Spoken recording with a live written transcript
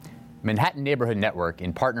Manhattan Neighborhood Network,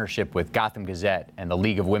 in partnership with Gotham Gazette and the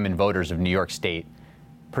League of Women Voters of New York State,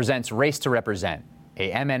 presents Race to Represent,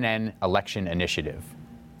 a MNN election initiative.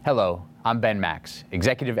 Hello, I'm Ben Max,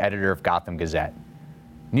 executive editor of Gotham Gazette.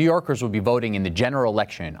 New Yorkers will be voting in the general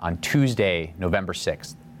election on Tuesday, November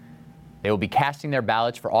 6th. They will be casting their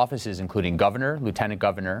ballots for offices including governor, lieutenant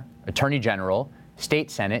governor, attorney general, state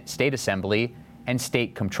senate, state assembly, and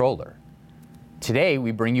state comptroller. Today,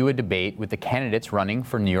 we bring you a debate with the candidates running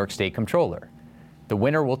for New York State Comptroller. The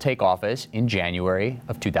winner will take office in January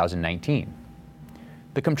of 2019.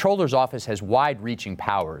 The Comptroller's office has wide-reaching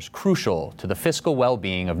powers crucial to the fiscal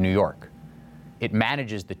well-being of New York. It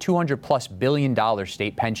manages the $200+ billion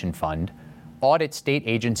state pension fund, audits state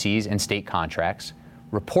agencies and state contracts,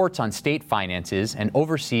 reports on state finances, and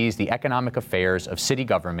oversees the economic affairs of city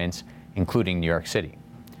governments, including New York City.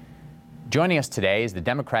 Joining us today is the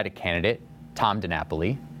Democratic candidate, Tom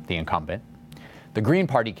DiNapoli, the incumbent, the Green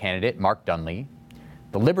Party candidate, Mark Dunlea,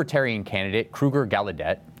 the Libertarian candidate, Kruger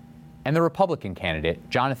Gallaudet, and the Republican candidate,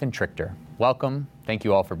 Jonathan Trichter. Welcome. Thank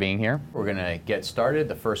you all for being here. We're going to get started.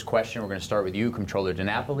 The first question, we're going to start with you, Comptroller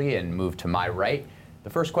DiNapoli, and move to my right. The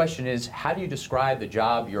first question is, how do you describe the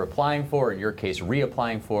job you're applying for, in your case,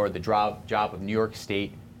 reapplying for, the job of New York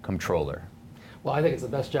State Comptroller? Well, I think it's the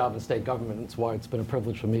best job in state government. It's why it's been a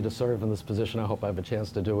privilege for me to serve in this position. I hope I have a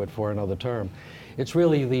chance to do it for another term. It's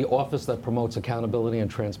really the office that promotes accountability and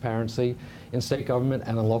transparency in state government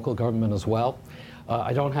and in local government as well.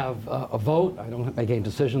 I don't have a vote. I don't make any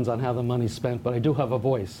decisions on how the money's spent, but I do have a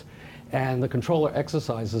voice. And the Comptroller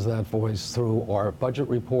exercises that voice through our budget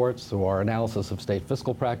reports, through our analysis of state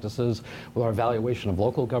fiscal practices, with our evaluation of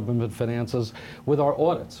local government finances, with our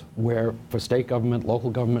audits, where for state government, local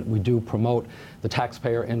government, we do promote the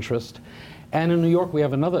taxpayer interest. And in New York, we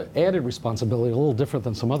have another added responsibility, a little different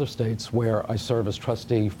than some other states, where I serve as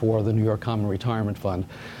trustee for the New York Common Retirement Fund.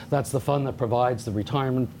 That's the fund that provides the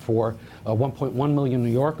retirement for 1.1 million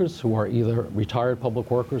New Yorkers who are either retired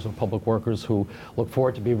public workers or public workers who look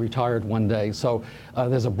forward to be retired one day. So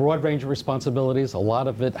there's a broad range of responsibilities. A lot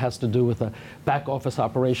of it has to do with the back office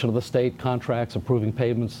operation of the state, contracts, approving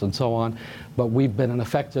payments, and so on. But we've been an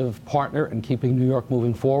effective partner in keeping New York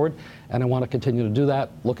moving forward, and I want to continue to do that,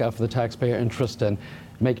 look out for the taxpayer interest, and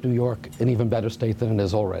make New York an even better state than it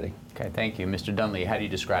is already. Okay, thank you. Mr. Dunlea, how do you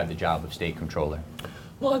describe the job of State Comptroller?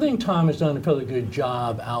 Well, I think Tom has done a fairly good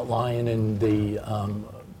job outlining the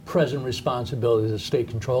present responsibilities of State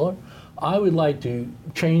Comptroller. I would like to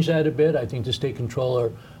change that a bit. I think the State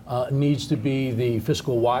Comptroller needs to be the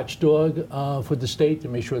fiscal watchdog for the state to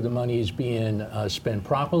make sure the money is being spent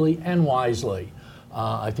properly and wisely.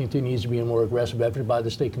 I think there needs to be a more aggressive effort by the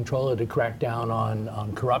State Comptroller to crack down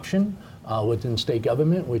on corruption within state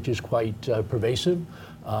government, which is quite pervasive.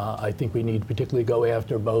 I think we need to particularly go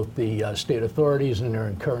after both the state authorities and their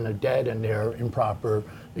incurring of debt and their improper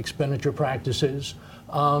expenditure practices.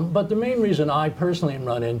 But the main reason I personally am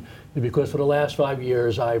running is because for the last 5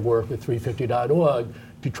 years I've worked with 350.org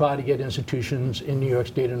to try to get institutions in New York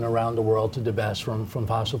State and around the world to divest from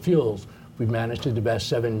fossil fuels. We've managed to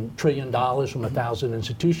divest $7 trillion from 1,000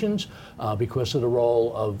 institutions because of the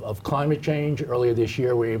role of climate change. Earlier this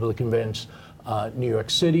year, we were able to convince New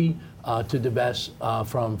York City to divest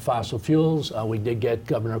from fossil fuels. We did get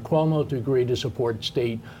Governor Cuomo to agree to support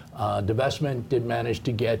state divestment, did manage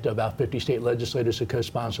to get about 50 state legislators to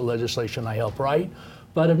co-sponsor legislation I helped write,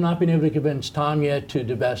 but have not been able to convince Tom yet to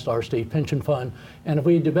divest our state pension fund. And if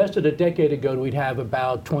we had divested a decade ago, we'd have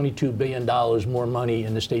about $22 billion more money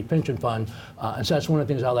in the state pension fund. And so that's one of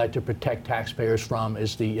the things I like to protect taxpayers from,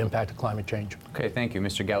 is the impact of climate change. Okay, thank you.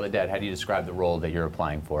 Mr. Gallaudet, how do you describe the role that you're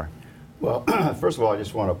applying for? Well, first of all, I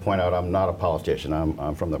just want to point out I'm not a politician.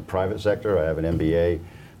 I'm from the private sector. I have an MBA.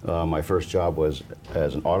 My first job was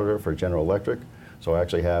as an auditor for General Electric, so I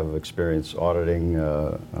actually have experience auditing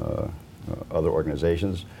other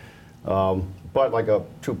organizations. But like a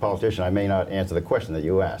true politician, I may not answer the question that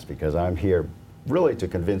you asked, because I'm here really to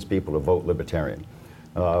convince people to vote Libertarian,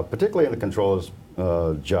 particularly in the Comptroller's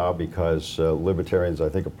job, because Libertarians, I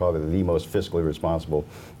think, are probably the most fiscally responsible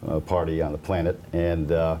party on the planet.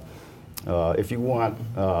 And if you want,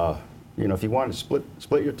 if you want to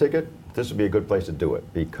split your ticket, this would be a good place to do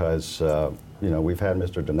it, because we've had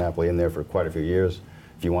Mr. DiNapoli in there for quite a few years.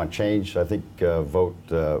 If you want change, I think vote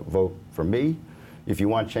for me. If you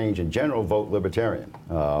want change in general, vote Libertarian.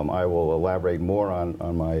 I will elaborate more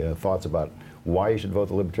on my thoughts about why you should vote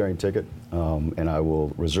the Libertarian ticket, and I will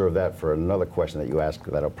reserve that for another question that you asked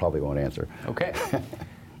that I probably won't answer. Okay.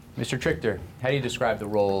 Mr. Trichter, how do you describe the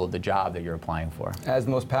role of the job that you're applying for? As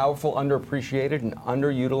the most powerful, underappreciated, and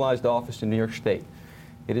underutilized office in New York State.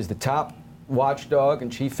 It is the top watchdog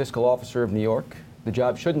and chief fiscal officer of New York. The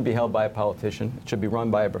job shouldn't be held by a politician. It should be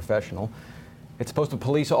run by a professional. It's supposed to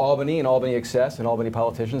police Albany and Albany excess and Albany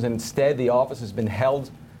politicians, and instead the office has been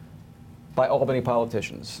held by Albany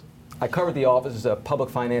politicians. I covered the office as a public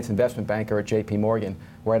finance investment banker at JP Morgan,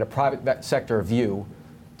 where I had a private sector view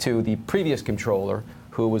to the previous controller,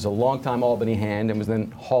 who was a longtime Albany hand and was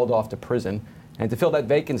then hauled off to prison. And to fill that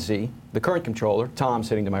vacancy, the current controller, Tom,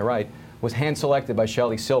 sitting to my right, was hand-selected by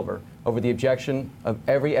Shelley Silver over the objection of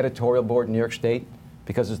every editorial board in New York State,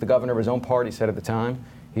 because as the governor of his own party said at the time,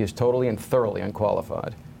 he is totally and thoroughly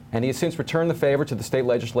unqualified. And he has since returned the favor to the state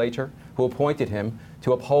legislature, who appointed him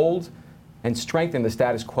to uphold and strengthen the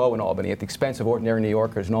status quo in Albany at the expense of ordinary New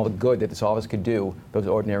Yorkers and all the good that this office could do those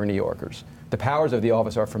ordinary New Yorkers. The powers of the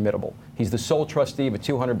office are formidable. He's the sole trustee of a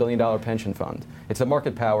 $200 billion pension fund. It's the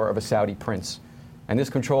market power of a Saudi prince. And this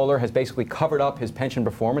controller has basically covered up his pension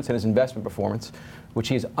performance and his investment performance, which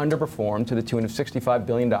he has underperformed to the tune of $65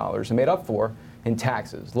 billion and made up for in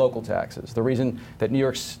taxes, local taxes. The reason that New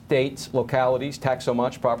York State's localities tax so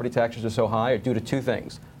much, property taxes are so high, are due to two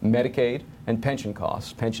things: Medicaid and pension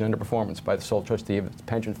costs, pension underperformance by the sole trustee of the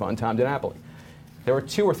pension fund, Tom DiNapoli. There are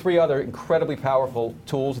 2 or 3 other incredibly powerful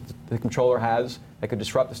tools that the controller has that could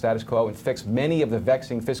disrupt the status quo and fix many of the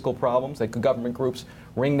vexing fiscal problems that government groups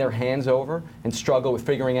wring their hands over and struggle with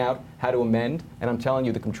figuring out how to amend. And I'm telling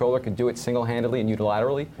you, the controller could do it single-handedly and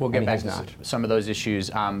unilaterally. We'll get back to some of those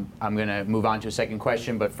issues. I'm going to move on to a second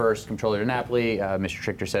question, but first, Controller DiNapoli, Mr.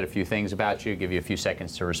 Trichter said a few things about you. Give you a few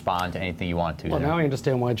seconds to respond to anything you want to. Well, now I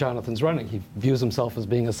understand why Jonathan's running. He views himself as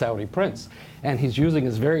being a Saudi prince, and he's using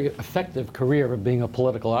his very effective career of being a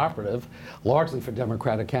political operative, largely for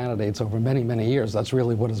Democratic candidates over many, many years. That's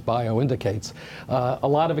really what his bio indicates. A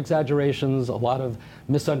lot of exaggerations, a lot of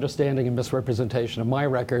misunderstanding and misrepresentation of my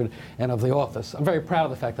record and of the office. I'm very proud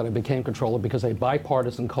of the fact that I became controller because a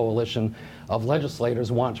bipartisan coalition of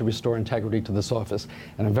legislators want to restore integrity to this office.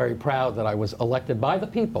 And I'm very proud that I was elected by the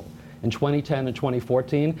people in 2010 and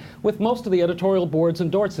 2014, with most of the editorial boards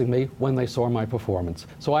endorsing me when they saw my performance.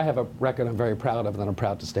 So I have a record I'm very proud of and that I'm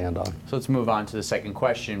proud to stand on. So let's move on to the second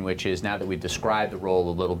question, which is, now that we've described the role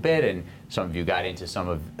a little bit, and some of you got into some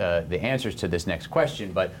of the answers to this next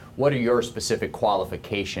question, but what are your specific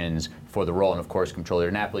qualifications for the role? And of course,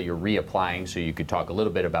 Controller DiNapoli, you're reapplying, so you could talk a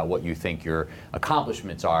little bit about what you think your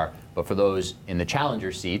accomplishments are. But for those in the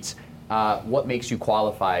challenger seats, what makes you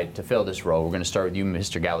qualified to fill this role? We're going to start with you,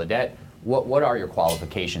 Mr. Gallaudet. What are your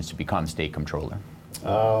qualifications to become state controller? You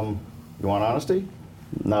want honesty?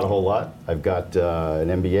 Not a whole lot. I've got an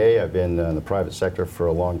MBA. I've been in the private sector for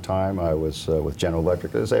a long time. I was with General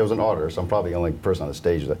Electric. As I say, I was an auditor, so I'm probably the only person on the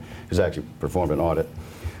stage who's actually performed an audit.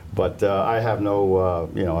 But I have no,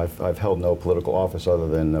 I've held no political office other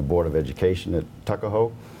than the Board of Education at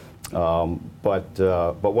Tuckahoe. But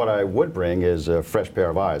what I would bring is a fresh pair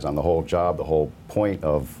of eyes on the whole job, the whole point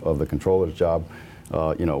of the controller's job.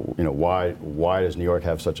 Why does New York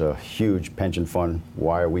have such a huge pension fund?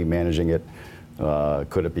 Why are we managing it?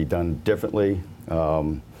 Could it be done differently?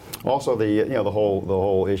 Also, the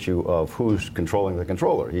whole issue of who's controlling the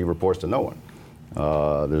controller. He reports to no one.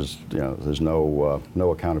 There's no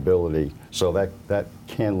accountability. So that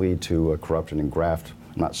can lead to corruption and graft.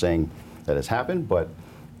 I'm not saying that has happened, but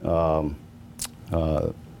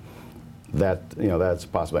that's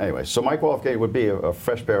possible. Anyway, so my qualification would be a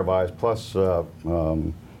fresh pair of eyes. Plus,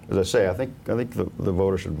 as I say, I think the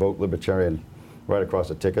voters should vote Libertarian right across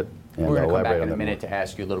the ticket. And we're going to come back in a minute to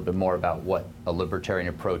ask you a little bit more about what a libertarian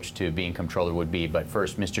approach to being controller would be. But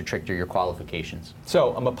first, Mr. Trichter, your qualifications.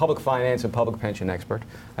 So I'm a public finance and public pension expert.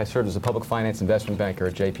 I served as a public finance investment banker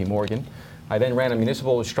at JP Morgan. I then ran a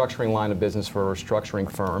municipal restructuring line of business for a restructuring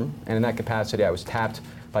firm. And in that capacity, I was tapped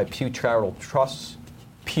by Pew Charitable Trusts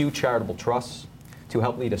to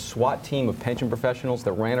help lead a SWAT team of pension professionals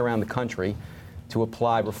that ran around the country to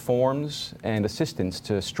apply reforms and assistance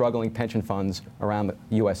to struggling pension funds around the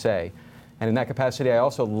USA. And in that capacity, I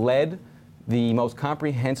also led the most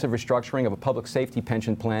comprehensive restructuring of a public safety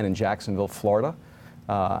pension plan in Jacksonville, Florida.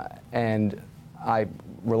 And I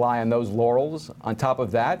rely on those laurels. On top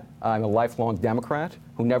of that, I'm a lifelong Democrat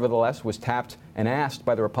who nevertheless was tapped and asked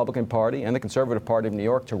by the Republican Party and the Conservative Party of New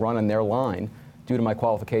York to run on their line due to my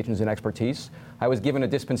qualifications and expertise. I was given a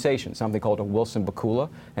dispensation, something called a Wilson-Bakula,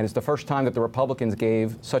 and it's the first time that the Republicans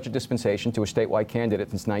gave such a dispensation to a statewide candidate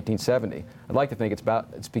since 1970. I'd like to think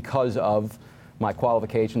it's because of my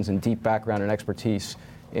qualifications and deep background and expertise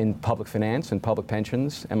in public finance and public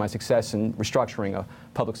pensions, and my success in restructuring a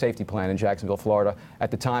public safety plan in Jacksonville, Florida. At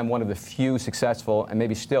the time, one of the few successful, and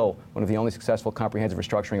maybe still one of the only successful comprehensive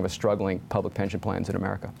restructuring of a struggling public pension plans in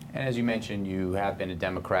America. And as you mentioned, you have been a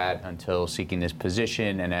Democrat until seeking this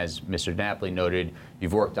position, and as Mr. DiNapoli noted,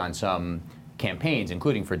 you've worked on some campaigns,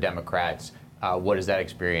 including for Democrats. What has that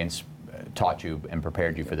experience taught you and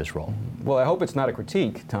prepared you for this role? Well, I hope it's not a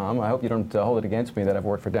critique, Tom. I hope you don't hold it against me that I've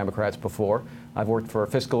worked for Democrats before. I've worked for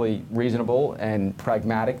fiscally reasonable and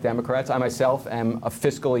pragmatic Democrats. I myself am a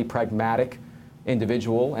fiscally pragmatic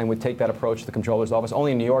individual and would take that approach to the Comptroller's office.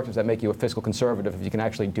 Only in New York does that make you a fiscal conservative if you can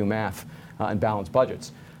actually do math and balance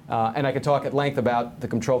budgets. And I could talk at length about the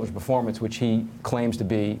Comptroller's performance, which he claims to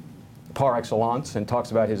be par excellence, and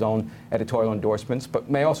talks about his own editorial endorsements. But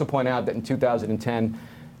may also point out that in 2010,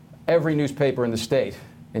 every newspaper in the state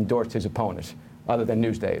endorsed his opponent, other than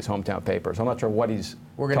Newsday, his hometown paper. So I'm not sure what he's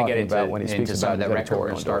talking about when he speaks about that his record. We're editorial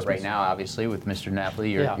going to start right endorsements. now, obviously, with Mr.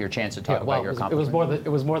 Napoli. Your chance to talk well, about your it accomplishment.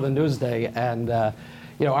 was more than Newsday, and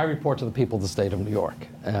I report to the people of the state of New York,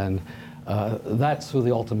 and that's who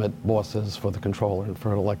the ultimate boss is for the Comptroller and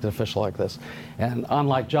for an elected official like this. And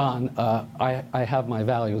unlike John, I have my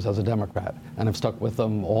values as a Democrat, and I've stuck with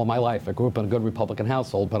them all my life. I grew up in a good Republican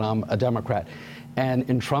household, but I'm a Democrat. And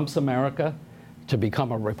in Trump's America, to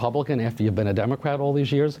become a Republican after you've been a Democrat all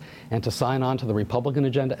these years, and to sign on to the Republican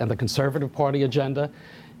agenda and the Conservative Party agenda,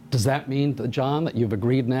 does that mean, John, that you've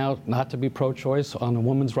agreed now not to be pro-choice on a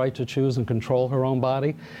woman's right to choose and control her own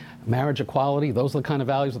body? Marriage equality, those are the kind of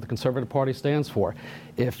values that the Conservative Party stands for.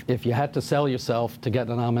 If you had to sell yourself to get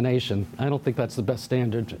a nomination, I don't think that's the best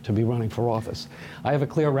standard to be running for office. I have a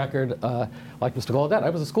clear record, like Mr. Gallaudet.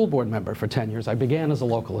 I was a school board member for 10 years. I began as a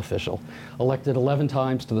local official, elected 11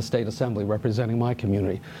 times to the State Assembly representing my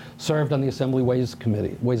community, served on the Assembly Ways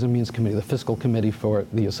and Means Committee, the fiscal committee for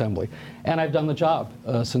the Assembly. And I've done the job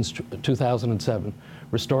since 2007,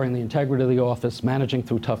 restoring the integrity of the office, managing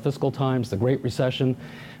through tough fiscal times, the Great Recession,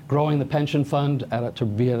 growing the pension fund to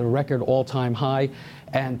be at a record all-time high.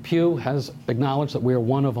 And Pew has acknowledged that we are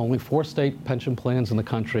one of only 4 state pension plans in the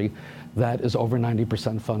country that is over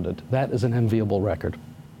 90% funded. That is an enviable record.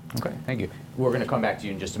 Okay, thank you. We're going to come back to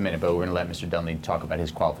you in just a minute, but we're going to let Mr. Dunleavy talk about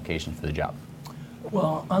his qualifications for the job.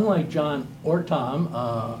 Well, unlike John or Tom,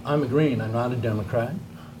 I'm a Green. I'm not a Democrat.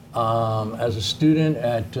 As a student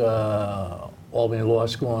at Albany Law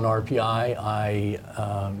School and RPI,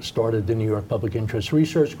 I started the New York Public Interest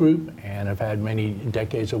Research Group, and I've had many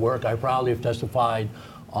decades of work. I proudly have testified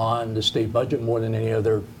on the state budget more than any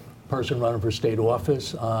other person running for state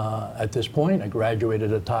office at this point. I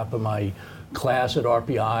graduated at the top of my class at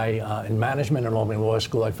RPI in management at Albany Law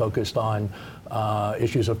School. I focused on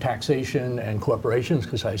issues of taxation and corporations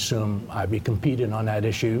because I assume I'd be competing on that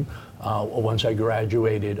issue once I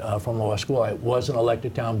graduated from law school. I was an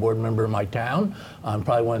elected town board member in my town. I'm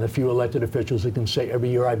probably one of the few elected officials that can say every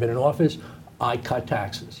year I've been in office, I cut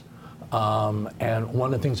taxes. And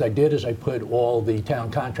one of the things I did is I put all the town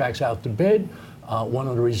contracts out to bid. One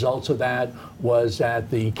of the results of that was that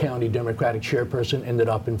the county Democratic chairperson ended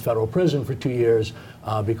up in federal prison for 2 years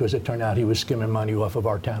because it turned out he was skimming money off of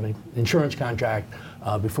our town insurance contract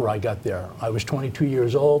before I got there. I was 22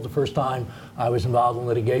 years old the first time I was involved in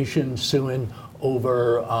litigation, suing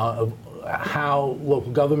over how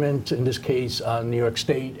local government, in this case New York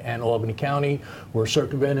State and Albany County, were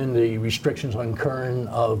circumventing the restrictions on incurring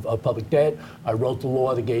of public debt. I wrote the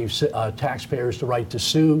law that gave taxpayers the right to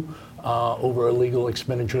sue over illegal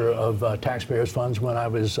expenditure of taxpayers' funds when I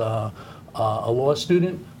was a law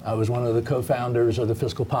student. I was one of the co-founders of the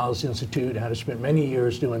Fiscal Policy Institute and had spent many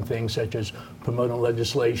years doing things such as promoting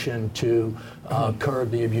legislation to curb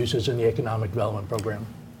the abuses in the economic development program.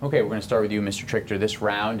 Okay, we're going to start with you, Mr. Trichter, this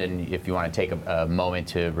round, and if you want to take a moment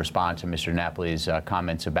to respond to Mr. Napoli's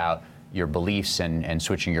comments about your beliefs and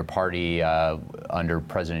switching your party under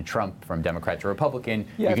President Trump from Democrat to Republican,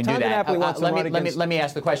 yeah, you can do that. Let me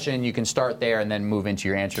ask the question. You can start there and then move into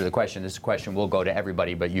your answer to the question. This question will go to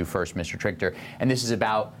everybody, but you first, Mr. Trichter. And this is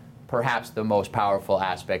about perhaps the most powerful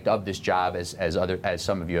aspect of this job, as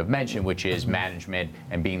some of you have mentioned, which is management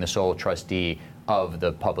and being the sole trustee of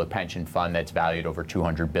the public pension fund that's valued over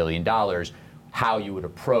 $200 billion, how you would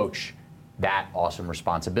approach that awesome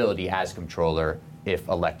responsibility as comptroller if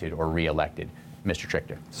elected or re-elected. Mr.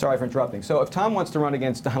 Trichter. Sorry for interrupting. So if Tom wants to run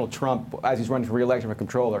against Donald Trump as he's running for re-election for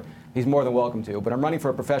comptroller, he's more than welcome to. But I'm running for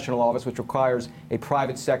a professional office which requires a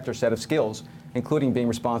private sector set of skills, including being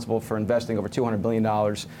responsible for investing over $200 billion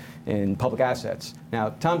in public assets. Now,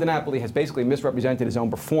 Tom DiNapoli has basically misrepresented his own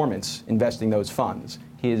performance investing those funds.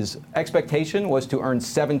 His expectation was to earn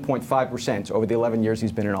 7.5% over the 11 years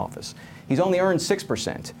he's been in office. He's only earned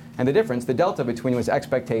 6%. And the difference, the delta between his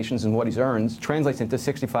expectations and what he's earned, translates into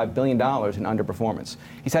 $65 billion in underperformance.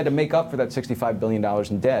 He's had to make up for that $65 billion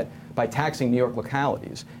in debt by taxing New York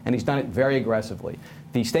localities, and he's done it very aggressively.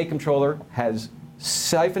 The state comptroller has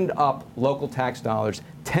siphoned up local tax dollars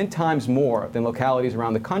 10 times more than localities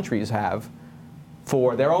around the country have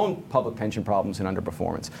for their own public pension problems and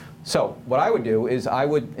underperformance. So what I would do is I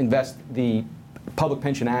would invest the public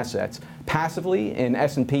pension assets passively in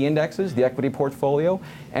S&P indexes, the equity portfolio,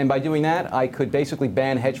 and by doing that, I could basically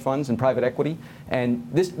ban hedge funds and private equity. And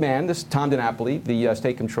this man, this Tom DiNapoli, the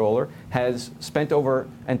state controller, has spent over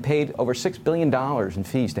and paid over $6 billion in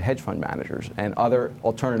fees to hedge fund managers and other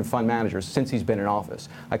alternative fund managers since he's been in office.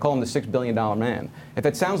 I call him the $6 billion man. If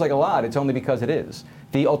it sounds like a lot, it's only because it is.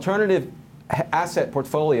 The alternative asset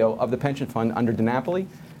portfolio of the pension fund under DiNapoli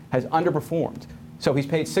has underperformed. So he's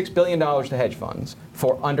paid $6 billion to hedge funds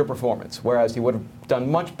for underperformance, whereas he would have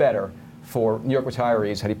done much better for New York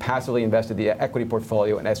retirees had he passively invested the equity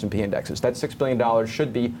portfolio in S&P indexes. That $6 billion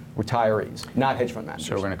should be retirees, not hedge fund managers.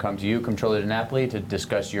 So we're going to come to you, Comptroller DiNapoli, to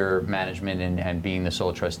discuss your management and being the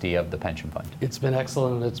sole trustee of the pension fund. It's been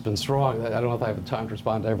excellent and it's been strong. I don't know if I have time to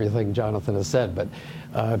respond to everything Jonathan has said, but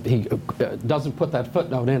he doesn't put that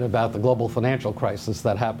footnote in about the global financial crisis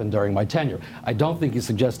that happened during my tenure. I don't think he's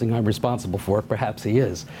suggesting I'm responsible for it. Perhaps he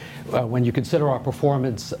is. When you consider our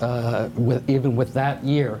performance, even with that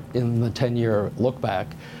year in the 10-year look back,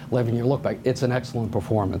 11-year look back, it's an excellent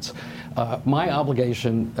performance. My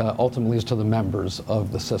obligation ultimately is to the members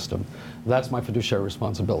of the system. That's my fiduciary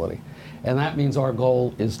responsibility. And that means our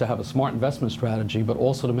goal is to have a smart investment strategy, but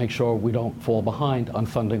also to make sure we don't fall behind on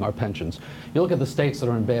funding our pensions. You look at the states that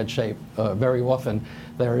are in bad shape, very often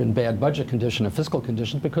they're in bad budget condition and fiscal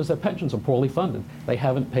conditions because their pensions are poorly funded. They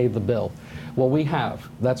haven't paid the bill. Well, we have.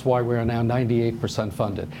 That's why we are now 98%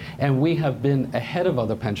 funded. And we have been ahead of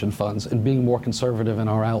other pension funds in being more conservative in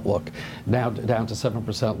our outlook, now down to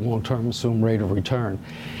 7% long-term assumed rate of return.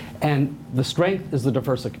 And the strength is the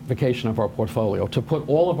diversification of our portfolio. To put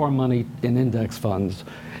all of our money in index funds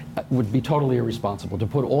would be totally irresponsible. To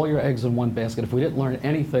put all your eggs in one basket, if we didn't learn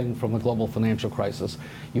anything from the global financial crisis,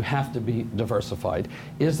 you have to be diversified.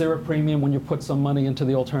 Is there a premium when you put some money into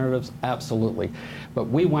the alternatives? Absolutely. But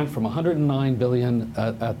we went from $109 billion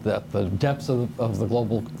at the depths of the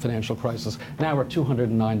global financial crisis. Now we're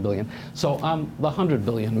 $209 billion. So I'm the $100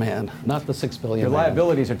 billion man, not the $6 billion Your man.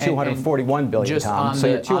 liabilities are $241 billion, Tom. So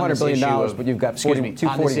you're $200 billion, but you've got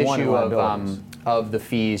 $241 of the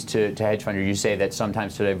fees to hedge funders, you say that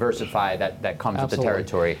sometimes to diversify, that comes with the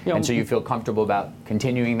territory. You know, and so you feel comfortable about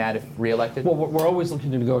continuing that if reelected? Well, we're always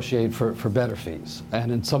looking to negotiate for better fees.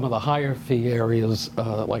 And in some of the higher fee areas,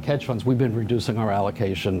 like hedge funds, we've been reducing our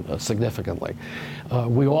allocation significantly.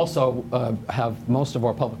 We also have most of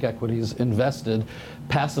our public equities invested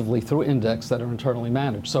passively through index that are internally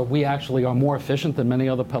managed. So we actually are more efficient than many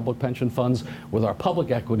other public pension funds with our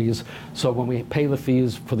public equities. So when we pay the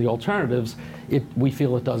fees for the alternatives, we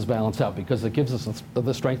feel it does balance out because it gives us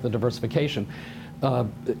the strength of diversification.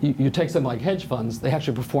 You take something like hedge funds, they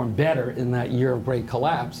actually perform better in that year of great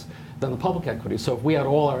collapse than the public equity. So if we had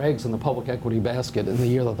all our eggs in the public equity basket in the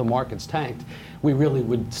year that the markets tanked, we really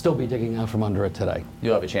would still be digging out from under it today.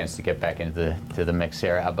 You'll have a chance to get back into the mix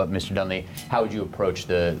here. But Mr. Dunley, how would you approach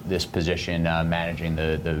this position managing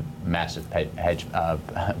the massive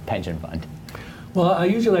pension fund? Well, I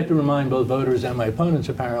usually like to remind both voters and my opponents,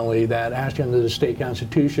 apparently, that actually under the state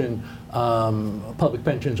constitution, public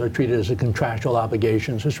pensions are treated as a contractual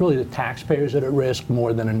obligation. So it's really the taxpayers that are at risk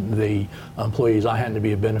more than the employees. I happen to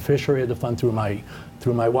be a beneficiary of the fund through my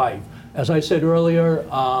wife. As I said earlier,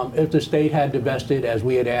 if the state had divested, as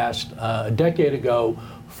we had asked a decade ago,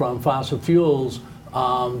 from fossil fuels,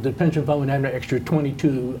 the pension fund would have an extra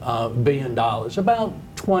 $22 billion, about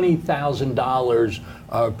 $20,000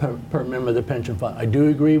 per member of the pension fund. I do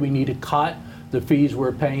agree we need to cut the fees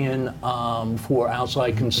we're paying for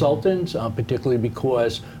outside consultants, particularly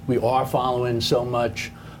because we are following so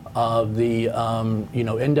much of the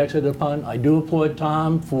index of the fund. I do applaud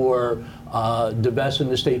Tom for divesting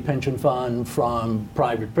the state pension fund from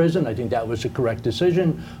private prison. I think that was a correct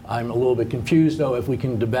decision. I'm a little bit confused, though, if we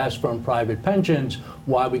can divest from private pensions,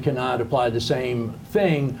 why we cannot apply the same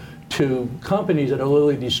thing to companies that are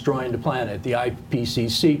literally destroying the planet. The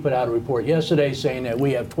IPCC put out a report yesterday saying that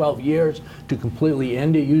we have 12 years to completely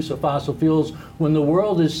end the use of fossil fuels. When the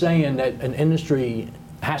world is saying that an industry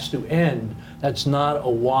has to end, that's not a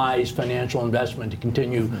wise financial investment to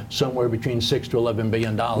continue somewhere between $6 to $11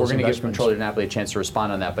 billion. We're going to give Comptroller DiNapoli a chance to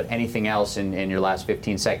respond on that, but anything else in your last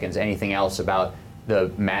 15 seconds, anything else about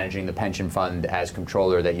managing the pension fund as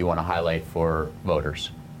Comptroller that you want to highlight for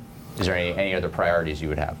voters? Is there any other priorities you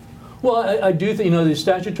would have? Well, I do think, the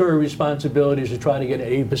statutory responsibility is to try to get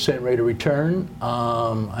an 8% rate of return.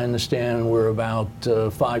 I understand we're about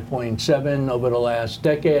 5.7 over the last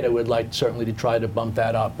decade. I would like certainly to try to bump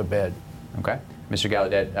that up a bit. Okay. Mr.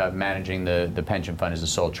 Gallaudet, managing the pension fund as a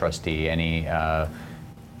sole trustee, any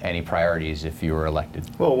any priorities if you were elected?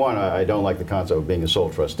 Well, one, I don't like the concept of being a sole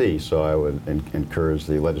trustee, so I would encourage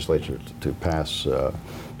the legislature to pass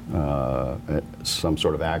some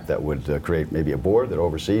sort of act that would create maybe a board that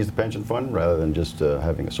oversees the pension fund rather than just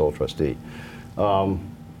having a sole trustee.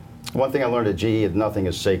 One thing I learned at GE is nothing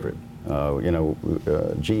is sacred.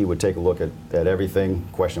 GE would take a look at everything,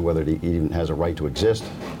 question whether it even has a right to exist,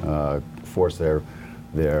 force their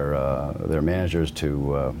managers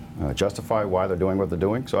to justify why they're doing what they're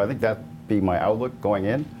doing. So I think that'd be my outlook going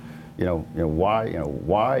in.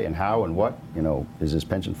 Why and how and what. Is this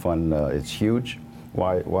pension fund? It's huge.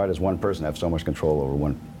 Why does one person have so much control over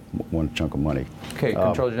one chunk of money? Okay,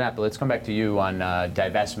 Controller DiNapoli, let's come back to you on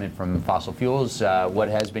divestment from fossil fuels. What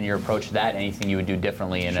has been your approach to that? Anything you would do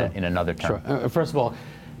differently in another term? Sure. First of all,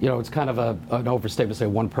 it's kind of an overstatement to say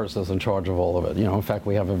one person is in charge of all of it. In fact,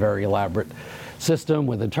 we have a very elaborate system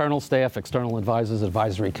with internal staff, external advisors,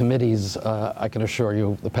 advisory committees. I can assure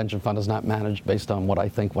you the pension fund is not managed based on what I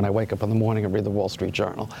think when I wake up in the morning and read the Wall Street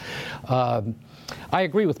Journal. I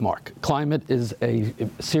agree with Mark. Climate is a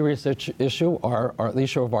serious issue, the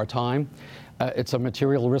issue of our time. It's a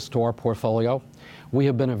material risk to our portfolio. We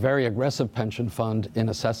have been a very aggressive pension fund in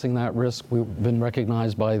assessing that risk. We've been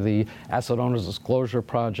recognized by the Asset Owners Disclosure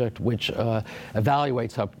Project, which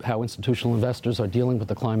evaluates how institutional investors are dealing with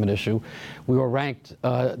the climate issue. We were ranked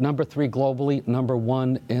number 3 globally, number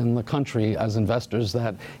 1 in the country as investors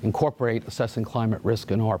that incorporate assessing climate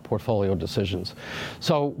risk in our portfolio decisions.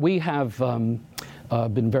 So we have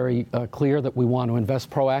been very clear that we want to invest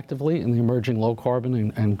proactively in the emerging low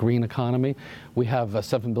carbon and green economy. We have a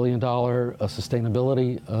 $7 billion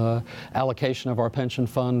sustainability allocation of our pension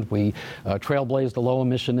fund. We trailblazed a low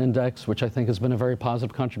emission index, which I think has been a very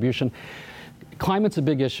positive contribution. Climate's a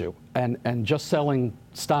big issue, and just selling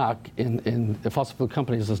stock in the fossil fuel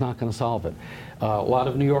companies is not going to solve it. A lot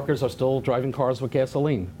of New Yorkers are still driving cars with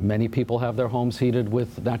gasoline. Many people have their homes heated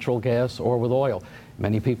with natural gas or with oil.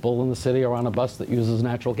 Many people in the city are on a bus that uses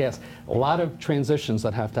natural gas. A lot of transitions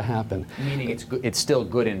that have to happen. Meaning it's still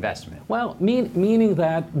good investment. Well, meaning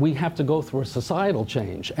that we have to go through a societal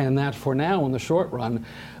change, and that for now, in the short run,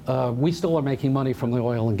 we still are making money from the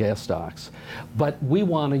oil and gas stocks. But we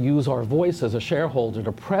want to use our voice as a shareholder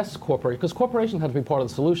to press corporations, because corporations have to be part of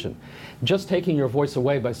the solution. Just taking your voice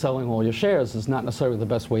away by selling all your shares is not necessarily the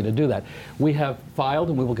best way to do that. We have filed,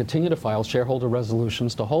 and we will continue to file, shareholder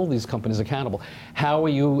resolutions to hold these companies accountable. How are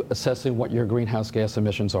you assessing what your greenhouse gas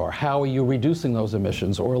emissions are? How are you reducing those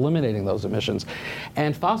emissions or eliminating those emissions?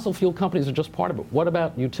 And fossil fuel companies are just part of it. What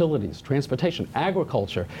about utilities, transportation,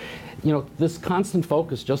 agriculture? This constant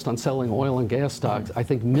focus just on selling oil and gas stocks, I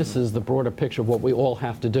think, misses the broader picture of what we all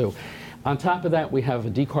have to do. On top of that, we have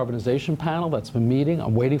a decarbonization panel that's been meeting.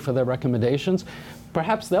 I'm waiting for their recommendations.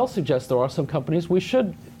 Perhaps they'll suggest there are some companies we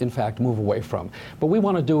should, in fact, move away from. But we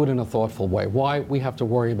want to do it in a thoughtful way. Why? We have to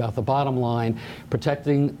worry about the bottom line,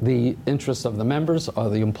 protecting the interests of the members,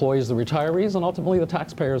 the employees, the retirees, and ultimately the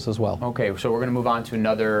taxpayers as well. Okay, so we're going to move on to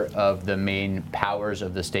another of the main powers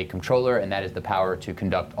of the state comptroller, and that is the power to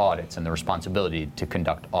conduct audits and the responsibility to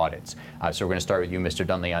conduct audits. So we're going to start with you, Mr.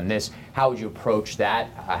 Dunley, on this. How would you approach that?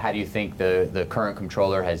 How do you think the current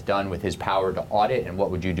comptroller has done with his power to audit, and what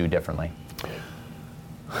would you do differently?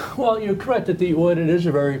 Well, you're correct that the audit is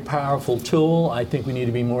a very powerful tool. I think we need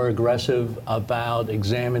to be more aggressive about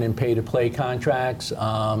examining pay-to-play contracts.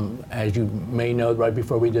 As you may know, right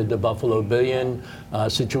before we did the Buffalo Billion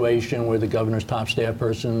situation where the governor's top staff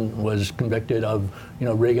person was convicted of,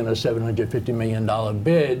 rigging a $750 million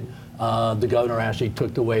bid, the governor actually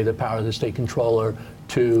took away the power of the state comptroller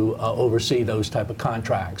to oversee those type of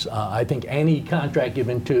contracts. I think any contract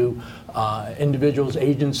given to individuals,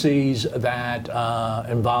 agencies that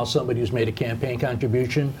involve somebody who's made a campaign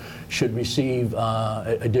contribution should receive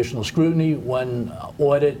additional scrutiny. One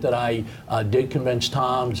audit that I did convince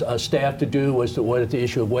Tom's staff to do was to audit the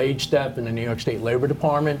issue of wage step in the New York State Labor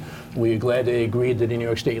Department. We are glad they agreed that the New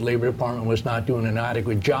York State Labor Department was not doing an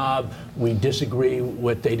adequate job. We disagree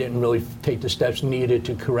with they didn't really take the steps needed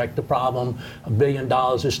to correct the problem. $1 billion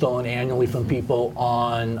is stolen annually from people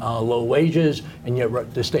on low wages, and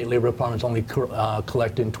yet the State Labor Department's only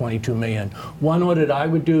collecting $22 million. One audit I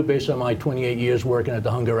would do, based on my 28 years working at the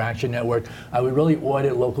Hunger Action Network, I would really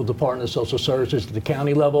audit local Department of Social Services at the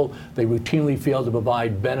county level. They routinely fail to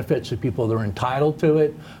provide benefits to people that are entitled to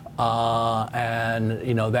it. And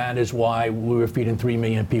that is why we were feeding 3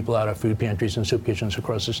 million people out of food pantries and soup kitchens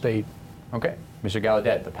across the state. Okay. Mr.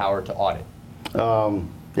 Gallaudet, the power to audit.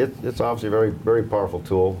 It's obviously a very, very powerful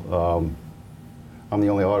tool. I'm the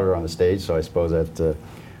only auditor on the stage, so I suppose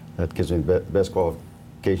that gives me the best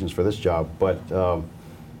qualifications for this job. But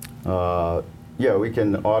yeah, we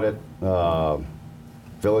can audit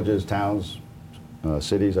villages, towns,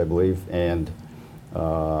 cities, I believe, and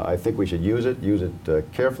I think we should use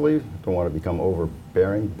it carefully. Don't want to become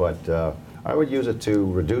overbearing, but I would use it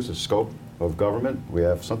to reduce the scope of government. We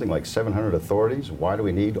have something like 700 authorities. Why do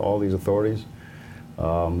we need all these authorities?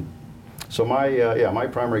 So my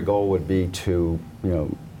primary goal would be to,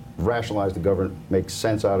 rationalize the government, make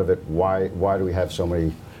sense out of it. Why do we have so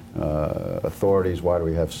many authorities? Why do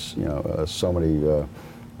we have so many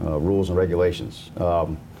rules and regulations?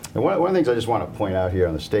 And one of the things I just want to point out here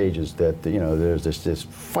on the stage is that there's this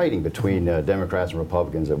fighting between Democrats and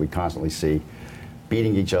Republicans that we constantly see,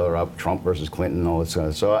 beating each other up, Trump versus Clinton, all this kind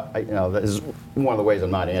of. So this is one of the ways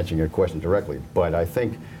I'm not answering your question directly, but I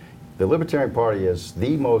think the Libertarian Party is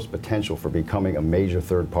the most potential for becoming a major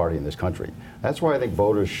third party in this country. That's why I think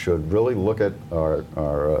voters should really look at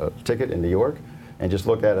our ticket in New York and just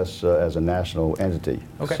look at us as a national entity.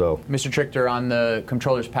 Okay. So, Mr. Trichter, on the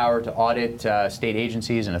comptroller's power to audit state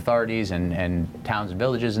agencies and authorities and towns and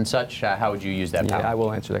villages and such, how would you use that power? Yeah, I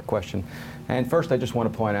will answer that question. And first, I just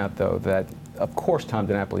want to point out, though, that, of course, Tom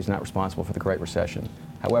DiNapoli is not responsible for the Great Recession.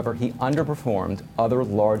 However, he underperformed other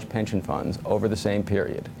large pension funds over the same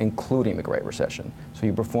period, including the Great Recession. So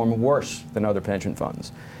he performed worse than other pension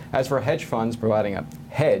funds. As for hedge funds providing a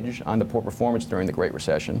hedge on the poor performance during the Great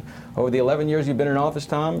Recession, over the 11 years you've been in office,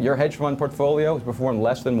 Tom, your hedge fund portfolio has performed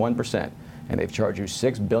less than 1%, and they've charged you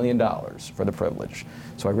 $6 billion for the privilege.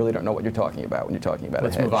 So I really don't know what you're talking about when you're talking about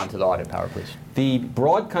Let's a hedge. move on to the audit power, please. The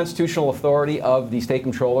broad constitutional authority of the state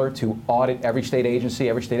comptroller to audit every state agency,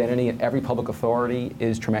 every state entity, and every public authority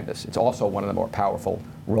is tremendous. It's also one of the more powerful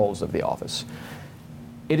roles of the office.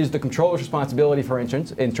 It is the comptroller's responsibility, for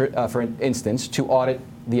instance, to audit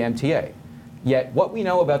the MTA. Yet what we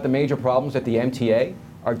know about the major problems at the MTA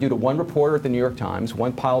are due to one reporter at the New York Times,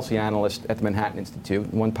 one policy analyst at the Manhattan Institute,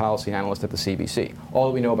 and one policy analyst at the CBC. All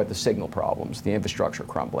that we know about the signal problems, the infrastructure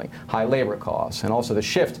crumbling, high labor costs, and also the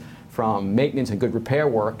shift from maintenance and good repair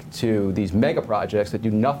work to these mega projects that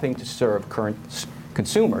do nothing to serve current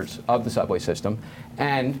consumers of the subway system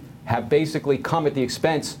and have basically come at the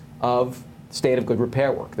expense of state of good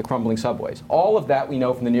repair work, the crumbling subways. All of that we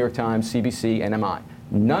know from the New York Times, CBC, and MI.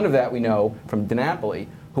 None of that we know from DiNapoli,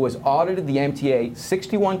 who has audited the MTA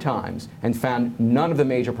 61 times and found none of the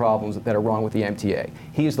major problems that are wrong with the MTA.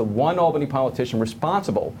 He is the one Albany politician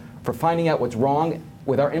responsible for finding out what's wrong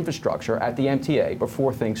with our infrastructure at the MTA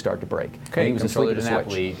before things start to break. Okay, and he was asleep at the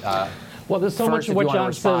switch. Well, there's so much First, of if what you wanna John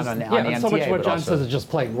respond says. on the So much MTA, of what but John also- says is just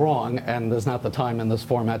plain wrong, and there's not the time in this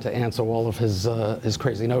format to answer all of his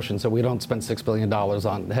crazy notions. So we don't spend $6 billion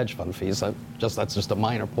on hedge fund fees. That's just a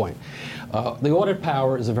minor point. The audit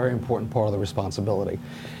power is a very important part of the responsibility.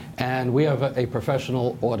 And we have a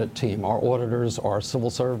professional audit team. Our auditors are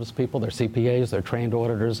civil service people. They're CPAs. They're trained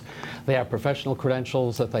auditors. They have professional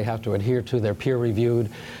credentials that they have to adhere to. They're peer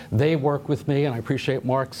reviewed. They work with me, and I appreciate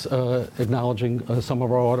Mark's acknowledging some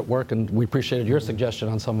of our audit work, and we appreciated your suggestion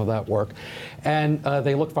on some of that work. And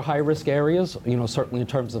they look for high-risk areas, certainly in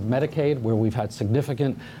terms of Medicaid, where we've had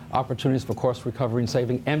significant opportunities for cost recovery and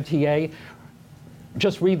saving. MTA,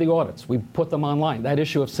 just read the audits. We put them online. That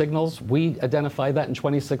issue of signals, we identified that in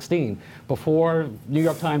 2016, before New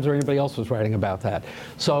York Times or anybody else was writing about that.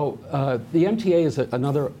 So the MTA is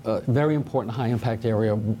another very important high-impact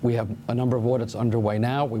area. We have a number of audits underway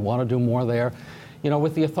now. We want to do more there.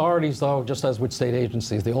 With the authorities, though, just as with state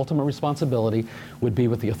agencies, the ultimate responsibility would be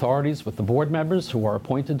with the authorities, with the board members who are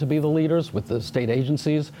appointed to be the leaders, with the state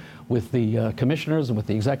agencies, with the commissioners, and with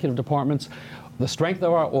the executive departments. The strength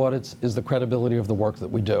of our audits is the credibility of the work that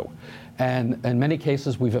we do. And in many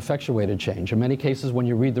cases, we've effectuated change. In many cases, when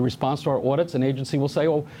you read the response to our audits, an agency will say,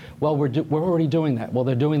 oh, well, we're already doing that. Well,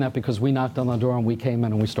 they're doing that because we knocked on the door and we came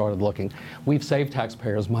in and we started looking. We've saved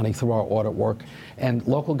taxpayers money through our audit work. And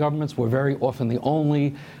local governments were very often the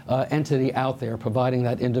only entity out there providing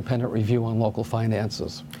that independent review on local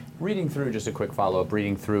finances. Reading through, just a quick follow-up,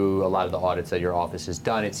 reading through a lot of the audits that your office has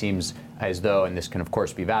done, it seems as though, and this can of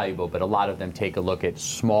course be valuable, but a lot of them take a look at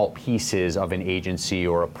small pieces of an agency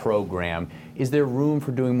or a program. Is there room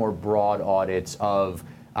for doing more broad audits of,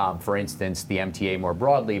 for instance, the MTA more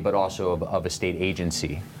broadly, but also of a state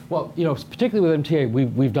agency? Well, particularly with MTA,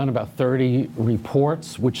 we've done about 30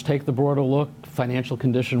 reports which take the broader look, financial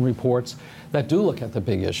condition reports that do look at the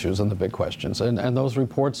big issues and the big questions. And those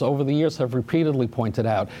reports over the years have repeatedly pointed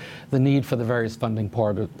out the need for the various funding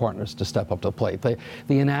partners to step up to the plate, the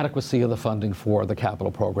inadequacy of the funding for the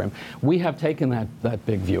capital program. We have taken that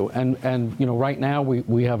big view. And right now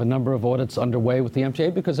we have a number of audits underway with the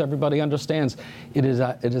MTA because everybody understands it is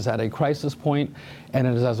at a crisis point, and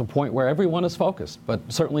it is at a point where everyone is focused. But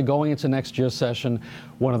certainly certainly going into next year's session,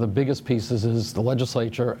 one of the biggest pieces is the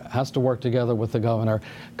legislature has to work together with the governor,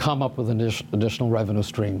 come up with an additional revenue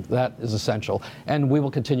stream. That is essential. And we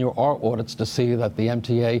will continue our audits to see that the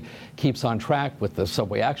MTA keeps on track with the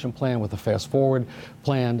Subway Action Plan, with the Fast Forward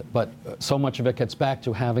plan, but so much of it gets back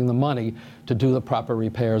to having the money to do the proper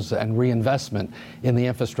repairs and reinvestment in the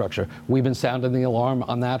infrastructure. We've been sounding the alarm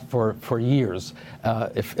on that for years.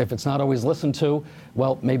 If it's not always listened to,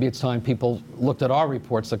 well, maybe it's time people looked at our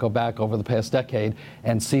reports that go back over the past decade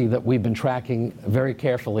and see that we've been tracking very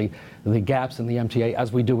carefully the gaps in the MTA,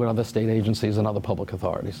 as we do with other state agencies and other public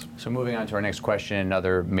authorities. So moving on to our next question,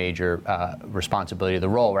 another major responsibility of the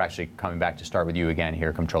role. We're actually coming back to start with you again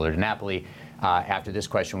here, Comptroller DiNapoli. After this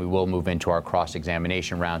question, we will move into our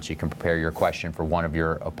cross-examination round, so you can prepare your question for one of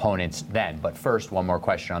your opponents then. But first, one more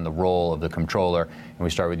question on the role of the Comptroller, and we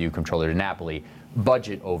start with you, Comptroller DiNapoli.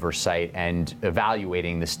 Budget oversight and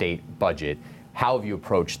evaluating the state budget. How have you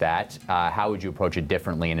approached that? How would you approach it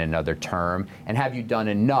differently in another term? And have you done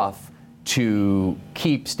enough to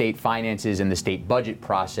keep state finances and the state budget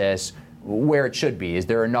process where it should be? Is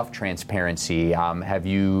there enough transparency? Have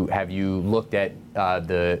you looked at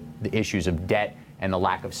the issues of debt and the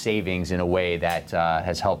lack of savings in a way that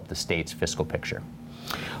has helped the state's fiscal picture?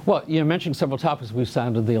 Well, you mentioned several topics we've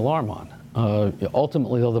sounded the alarm on.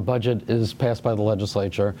 Ultimately, though, the budget is passed by the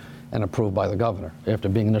legislature and approved by the governor after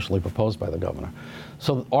being initially proposed by the governor.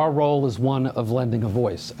 So our role is one of lending a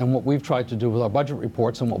voice. And what we've tried to do with our budget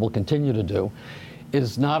reports, and what we'll continue to do,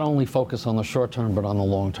 is not only focus on the short term, but on the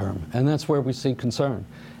long term. And that's where we see concern.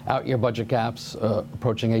 Out-year budget gaps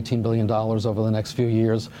approaching $18 billion over the next few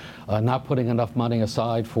years. Not putting enough money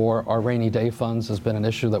aside for our rainy day funds has been an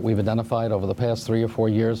issue that we've identified over the past 3 or 4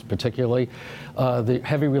 years, particularly. The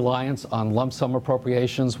heavy reliance on lump sum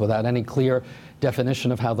appropriations without any clear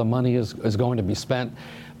definition of how the money is going to be spent.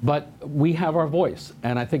 But we have our voice,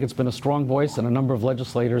 and I think it's been a strong voice, and a number of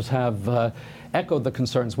legislators have echoed the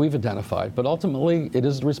concerns we've identified. But ultimately, it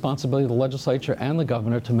is the responsibility of the legislature and the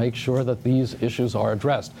governor to make sure that these issues are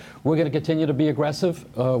addressed. We're going to continue to be aggressive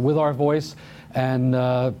with our voice, and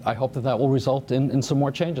I hope that will result in some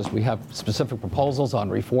more changes. We have specific proposals on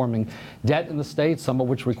reforming debt in the state, some of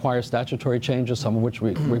which require statutory changes, some of which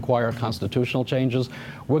require constitutional changes.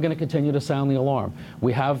 We're going to continue to sound the alarm.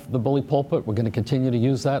 We have the bully pulpit. We're going to continue to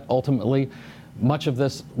use that. Ultimately, much of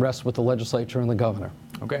this rests with the legislature and the governor.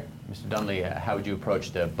 Okay. Mr. Dunley, how would you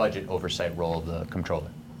approach the budget oversight role of the Comptroller?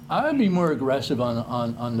 I would be more aggressive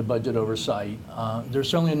on the budget oversight. There's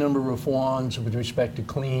certainly a number of reforms with respect to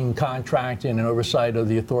clean contracting and oversight of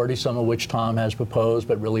the authority, some of which Tom has proposed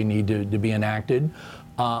but really need to be enacted.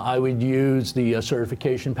 I would use the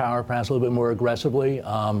certification power perhaps a little bit more aggressively.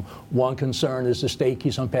 One concern is the state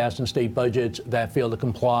keeps on passing state budgets that fail to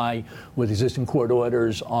comply with existing court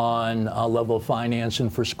orders on level of financing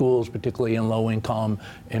for schools, particularly in low-income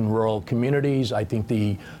and rural communities. I think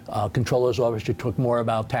the Comptroller's Office should talk more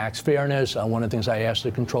about tax fairness. One of the things I asked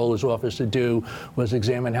the Comptroller's Office to do was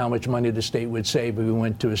examine how much money the state would save if we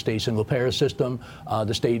went to a state single-payer system.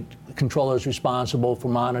 The state Comptroller is responsible for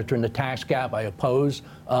monitoring the tax gap. I oppose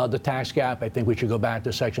the tax gap. I think we should go back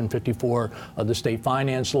to Section 54 of the state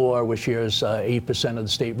finance law, which shares 8% of the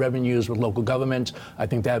state revenues with local governments. I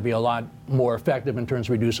think that would be a lot more effective in terms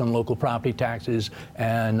of reducing local property taxes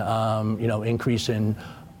and increase in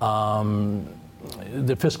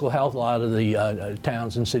the fiscal health. A lot of the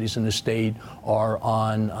towns and cities in the state are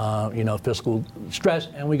on, fiscal stress,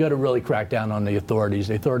 and we got to really crack down on the authorities.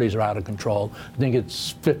 The authorities are out of control. I think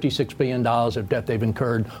it's $56 billion of debt they've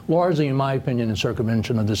incurred, largely, in my opinion, in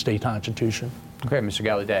circumvention of the state constitution. Okay, Mr.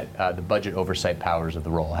 Gallaudet, the budget oversight powers of the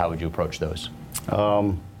role, how would you approach those?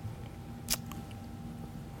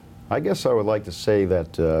 I guess I would like to say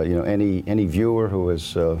that any viewer who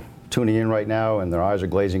is tuning in right now and their eyes are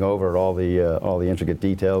glazing over at all the intricate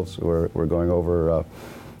details we're going over,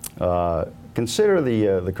 consider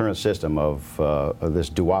the current system of this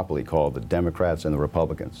duopoly called the Democrats and the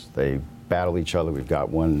Republicans. They battle each other. We've got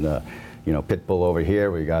one pit bull over here.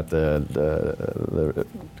 We got the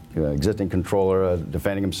existing controller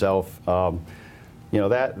defending himself.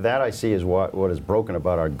 That I see is what is broken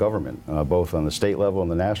about our government, both on the state level and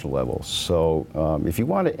the national level. So if you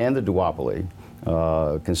want to end the duopoly,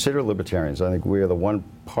 consider libertarians. I think we are the one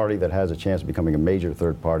party that has a chance of becoming a major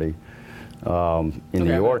third party in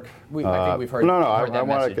New York. I think we've heard. I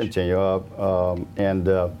want to continue.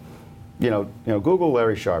 Google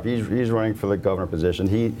Larry Sharpe. He's running for the governor position.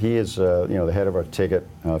 He is the head of our ticket.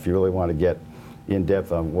 If you really want to get in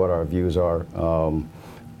depth on what our views are,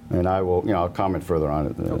 and I'll comment further on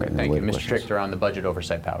it. Okay, thank you, Mr. Strichter, on the budget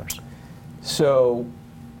oversight powers. So,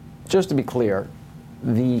 just to be clear,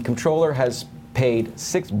 the Comptroller has paid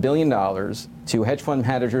 $6 billion to hedge fund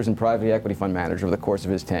managers and private equity fund managers over the course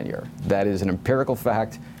of his tenure. That is an empirical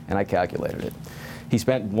fact, and I calculated it. He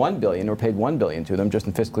spent $1 billion, or paid $1 billion to them just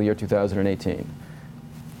in fiscal year 2018.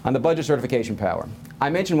 On the budget certification power, I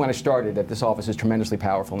mentioned when I started that this office is tremendously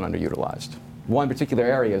powerful and underutilized. One particular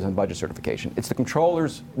area is on budget certification. It's the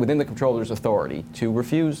controllers, within the controller's authority, to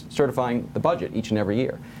refuse certifying the budget each and every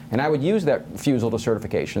year. And I would use that refusal to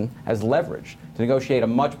certification as leverage to negotiate a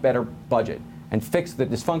much better budget and fix the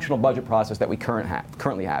dysfunctional budget process that we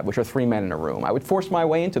currently have, which are 3 men in a room. I would force my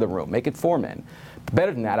way into the room, make it 4 men.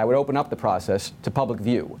 Better than that, I would open up the process to public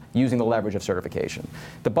view using the leverage of certification.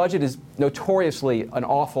 The budget is notoriously an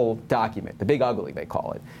awful document, the big ugly, they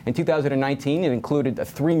call it. In 2019, it included a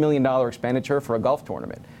 $3 million expenditure for a golf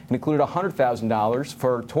tournament. It included $100,000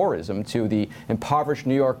 for tourism to the impoverished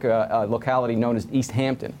New York locality known as East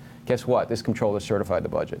Hampton. Guess what? This controller certified the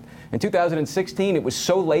budget. In 2016, it was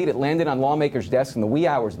so late it landed on lawmakers' desks in the wee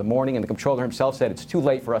hours of the morning, and the controller himself said it's too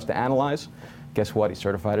late for us to analyze. Guess what? He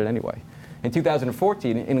certified it anyway. In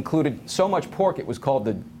 2014, it included so much pork, it was called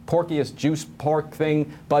the porkiest juice pork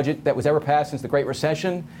thing budget that was ever passed since the Great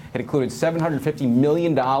Recession. It included $750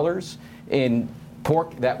 million in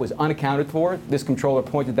pork that was unaccounted for. This controller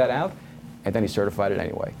pointed that out, and then he certified it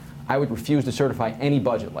anyway. I would refuse to certify any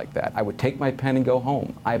budget like that. I would take my pen and go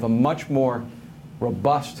home. I have a much more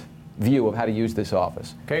robust view of how to use this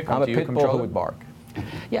office. Okay, I'm a pit bull who would bark.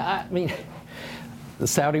 Yeah, I mean, the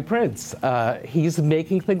Saudi prince, he's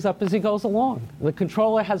making things up as he goes along. The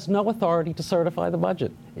controller has no authority to certify the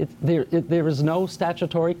budget. There is no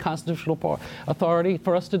statutory constitutional authority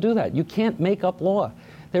for us to do that. You can't make up law.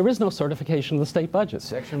 There is no certification of the state budget.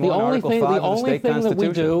 Section 1, Article 5 of the only state thing that we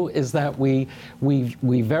Constitution. do is that we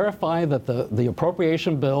verify that the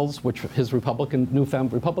appropriation bills, which his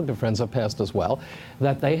newfound Republican friends have passed as well,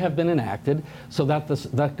 that they have been enacted so that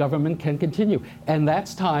that government can continue. And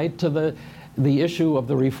that's tied to the issue of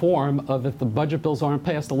the reform of if the budget bills aren't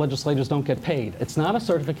passed, the legislators don't get paid. It's not a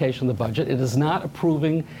certification of the budget. It is not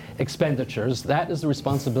approving expenditures. That is the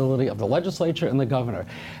responsibility of the legislature and the governor.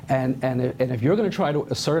 And if you're going to try to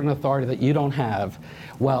assert an authority that you don't have,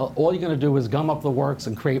 well, all you're going to do is gum up the works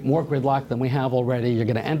and create more gridlock than we have already. You're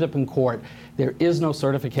going to end up in court. There is no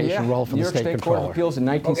certification role for New the York state State controller. Court of Appeals in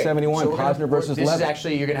 1971, Okay, so Posner versus this is Levitt.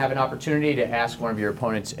 actually, you're going to have an opportunity to ask one of your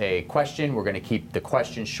opponents a question. We're going to keep the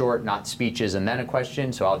question short, not speeches and then a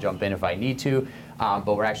question, so I'll jump in if I need to.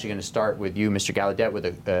 But we're actually going to start with you, Mr. Gallaudet, with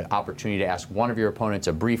an opportunity to ask one of your opponents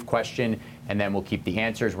a brief question, and then we'll keep the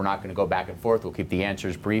answers. We're not going to go back and forth. We'll keep the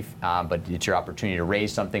answers brief, but it's your opportunity to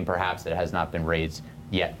raise something perhaps that has not been raised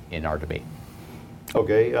yet in our debate.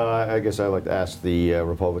 Okay, I guess I'd like to ask the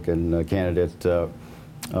Republican candidate,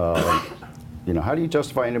 how do you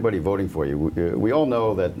justify anybody voting for you? We all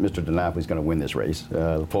know that Mr. DiNapoli is going to win this race.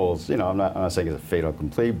 The polls, I'm not saying it's a fait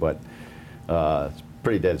accompli, but it's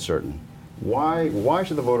pretty dead certain. Why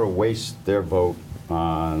should the voter waste their vote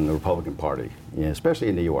on the Republican Party, especially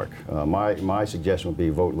in New York? My suggestion would be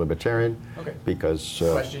vote Libertarian. Okay. Because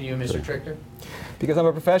Question to you, Mr. Trichter. Because I'm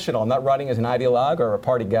a professional. I'm not running as an ideologue or a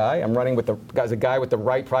party guy. I'm running as a guy with the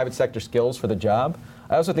right private sector skills for the job.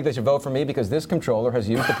 I also think they should vote for me because this controller has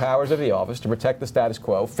used the powers of the office to protect the status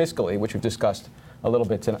quo fiscally, which we've discussed a little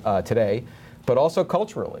bit today, but also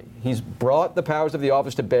culturally. He's brought the powers of the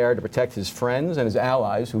office to bear to protect his friends and his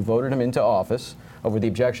allies who voted him into office over the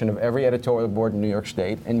objection of every editorial board in New York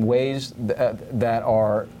State in ways that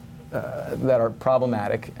are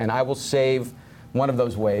problematic. And I will save one of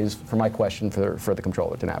those ways for my question for the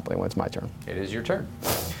controller, DiNapoli, when it's my turn. It is your turn.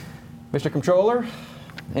 Mr. Controller,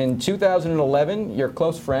 in 2011, your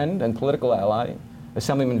close friend and political ally,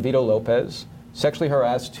 Assemblyman Vito Lopez, sexually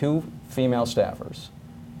harassed 2 female staffers.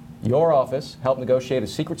 Your office helped negotiate a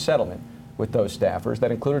secret settlement with those staffers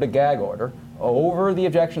that included a gag order over the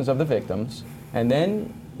objections of the victims, and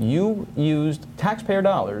then you used taxpayer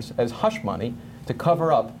dollars as hush money to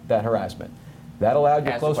cover up that harassment. That allowed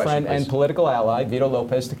your close friend and political ally, Vito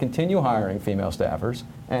Lopez, to continue hiring female staffers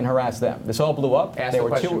and harass them. This all blew up. There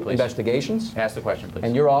were 2 investigations. Ask the question, please.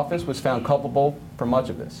 And your office was found culpable for much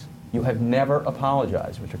of this. You have never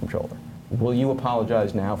apologized, Mr. Controller. Will you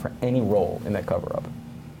apologize now for any role in that cover-up?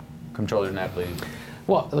 Controller DiNapoli.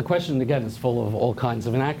 Well, the question, again, is full of all kinds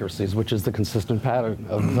of inaccuracies, which is the consistent pattern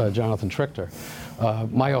of Jonathan Trichter.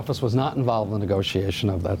 My office was not involved in the negotiation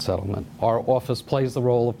of that settlement. Our office plays the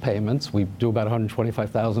role of payments. We do about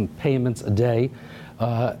 125,000 payments a day,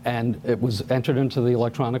 and it was entered into the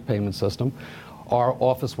electronic payment system. Our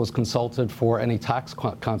office was consulted for any tax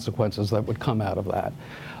consequences that would come out of that.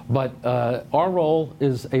 But our role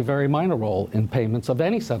is a very minor role in payments of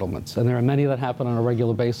any settlements, and there are many that happen on a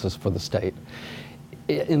regular basis for the state.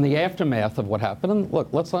 in the aftermath of what happened, and look,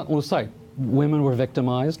 let's not lose sight. Women were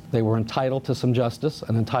victimized. They were entitled to some justice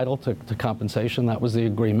and entitled to compensation. That was the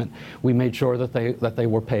agreement. We made sure that they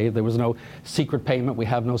were paid. There was no secret payment. We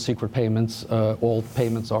have no secret payments. All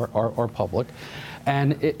payments are public.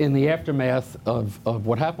 And in the aftermath of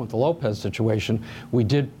what happened with the Lopez situation, we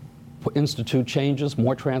did institute changes,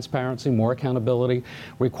 more transparency, more accountability,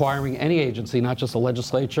 requiring any agency, not just the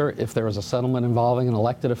legislature, if there is a settlement involving an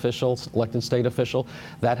elected official, elected state official,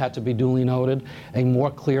 that had to be duly noted, a more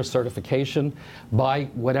clear certification by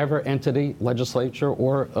whatever entity, legislature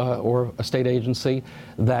or a state agency,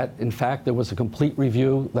 that in fact there was a complete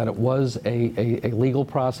review, that it was a legal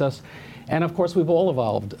process. And of course, we've all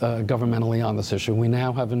evolved governmentally on this issue. We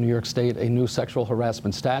now have in New York State a new sexual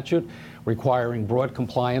harassment statute requiring broad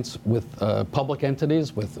compliance with public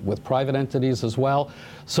entities, with private entities as well.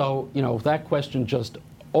 So, you know, that question just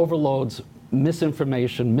overloads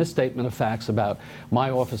misinformation, misstatement of facts about my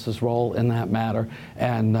office's role in that matter.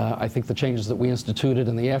 And I think the changes that we instituted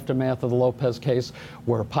in the aftermath of the Lopez case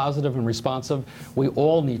were positive and responsive. We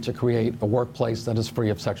all need to create a workplace that is free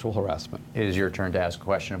of sexual harassment. It is your turn to ask a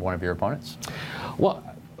question of one of your opponents. Well,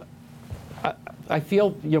 I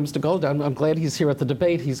feel, you know, Mr. Gold, I'm glad he's here at the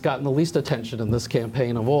debate. He's gotten the least attention in this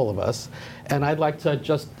campaign of all of us. And I'd like to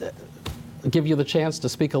just give you the chance to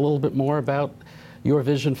speak a little bit more about your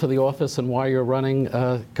vision for the office and why you're running,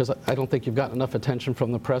 because I don't think you've gotten enough attention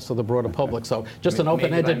from the press or the broader public. So just an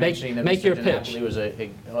open-ended, make your pitch. It was a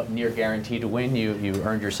near guarantee to win. You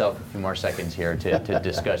earned yourself a few more seconds here to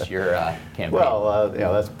discuss your campaign. Well, you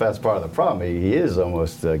know, that's part of the problem. He is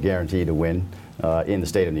almost guaranteed to win in the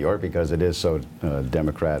state of New York because it is so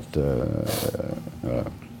Democrat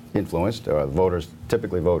influenced. Voters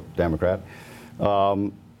typically vote Democrat.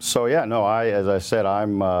 So yeah, no. As I said,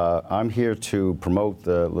 I'm here to promote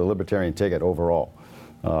the libertarian ticket overall.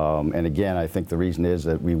 And again, I think the reason is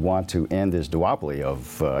that we want to end this duopoly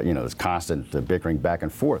of you know, this constant bickering back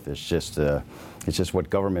and forth. It's just what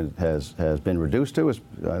government has been reduced to. I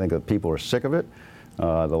think that people are sick of it.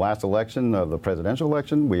 The last election, the presidential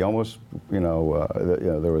election, we almost, you know,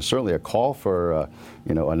 there was certainly a call for,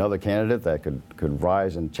 you know, another candidate that could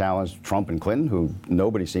rise and challenge Trump and Clinton, who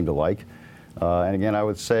nobody seemed to like. And again, I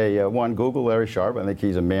would say, one, Google Larry Sharpe. I think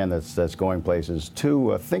he's a man that's going places.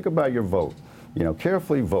 Two, think about your vote. You know,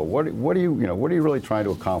 carefully vote. What are you really trying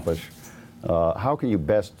to accomplish? How can you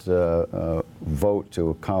best vote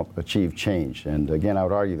to achieve change? And again, I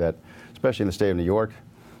would argue that, especially in the state of New York,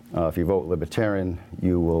 if you vote Libertarian,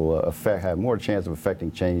 you will have more chance of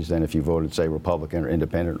affecting change than if you voted, say, Republican or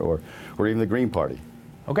Independent or even the Green Party.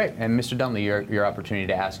 Okay, and Mr. Dunley, your opportunity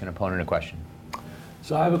to ask an opponent a question.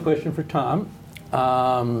 So I have a question for Tom.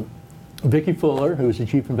 Vicki Fuller, who is the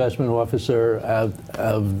Chief Investment Officer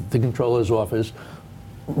of the Comptroller's Office,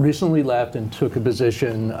 recently left and took a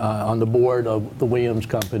position on the board of the Williams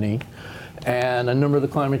Company. And a number of the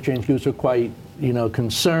climate change groups are quite, you know,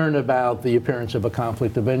 concerned about the appearance of a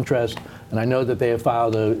conflict of interest. And I know that they have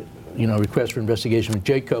filed a, you know, request for investigation with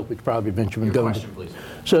Jayco, which probably eventually will go into. Please.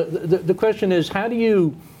 So the question is, how do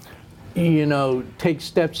you know, take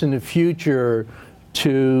steps in the future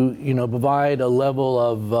to, you know, provide a level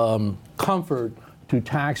of comfort to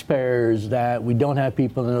taxpayers that we don't have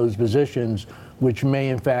people in those positions which may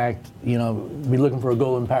in fact, you know, be looking for a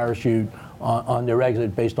golden parachute on their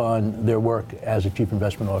exit based on their work as a chief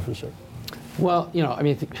investment officer? Well, you know, I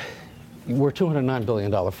mean, we're a $209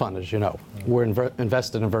 billion fund, as you know. We're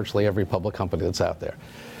invested in virtually every public company that's out there.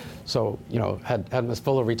 So, you know, had Ms.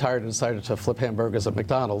 Fuller retired and decided to flip hamburgers at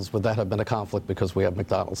McDonald's, would that have been a conflict because we have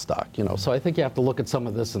McDonald's stock? You know, so I think you have to look at some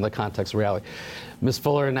of this in the context of reality. Ms.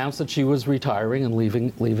 Fuller announced that she was retiring and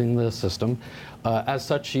leaving the system. As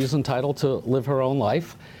such, she's entitled to live her own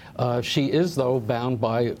life. She is, though, bound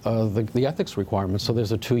by the ethics requirements. So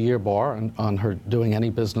there's a 2-year bar on her doing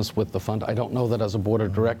any business with the fund. I don't know that as a board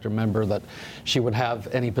of director member that she would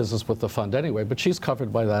have any business with the fund anyway, but she's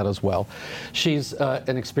covered by that as well. She's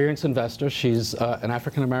an experienced investor. She's an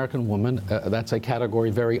African-American woman. That's a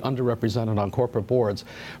category very underrepresented on corporate boards.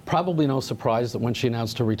 Probably no surprise that when she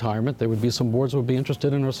announced her retirement, there would be some boards that would be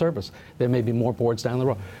interested in her service. There may be more boards down the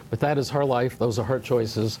road. But that is her life. Those are her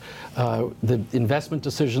choices. The investment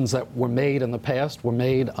decisions that were made in the past were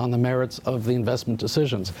made on the merits of the investment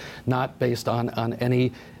decisions, not based on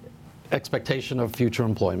any expectation of future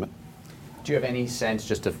employment. Do you have any sense,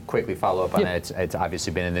 just to quickly follow up on that, it's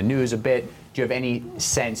obviously been in the news a bit, do you have any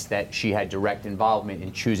sense that she had direct involvement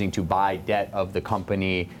in choosing to buy debt of the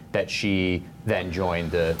company that she then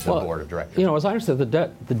joined the board of directors? You know, as I understand,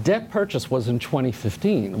 the debt purchase was in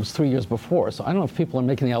 2015. It was 3 years before. So I don't know if people are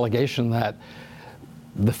making the allegation that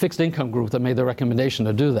the fixed income group that made the recommendation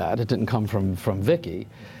to do that, it didn't come from Vicky,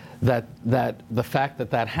 that the fact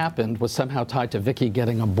that happened was somehow tied to Vicky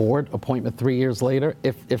getting a board appointment 3 years later.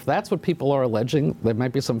 If that's what people are alleging, there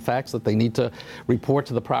might be some facts that they need to report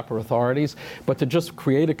to the proper authorities. But to just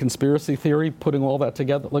create a conspiracy theory, putting all that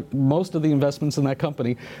together, look, most of the investments in that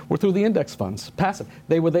company were through the index funds, passive.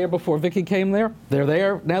 They were there before Vicky came there. They're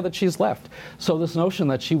there now that she's left. So this notion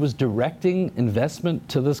that she was directing investment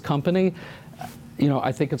to this company,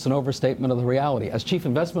 I think it's an overstatement of the reality. As chief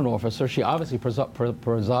investment officer, she obviously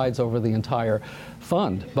presides over the entire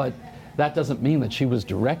fund, but that doesn't mean that she was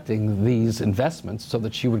directing these investments so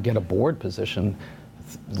that she would get a board position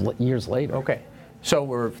years later. Okay. So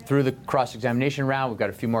we're through the cross-examination round. We've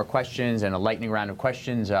got a few more questions and a lightning round of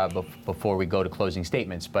questions before we go to closing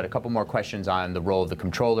statements. But a couple more questions on the role of the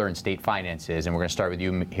comptroller in state finances, and we're going to start with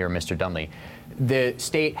you here, Mr. Dunley. The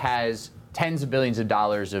state has tens of billions of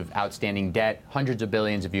dollars of outstanding debt, hundreds of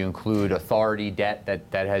billions if you include authority debt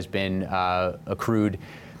that has been accrued.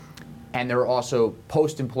 And there are also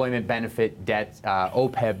post-employment benefit debt,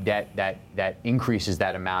 OPEB debt that increases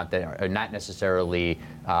that amount that are not necessarily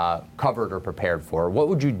covered or prepared for. What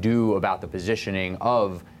would you do about the positioning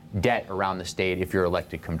of debt around the state if you're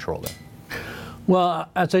elected comptroller? Well,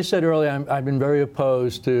 as I said earlier, I've been very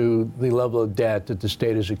opposed to the level of debt that the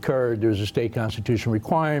state has incurred. There's a state constitution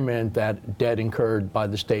requirement that debt incurred by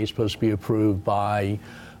the state is supposed to be approved by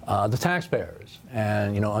the taxpayers.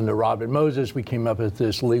 And, under Robert Moses, we came up with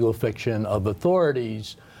this legal fiction of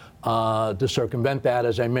authorities to circumvent that.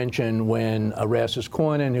 As I mentioned, when Erastus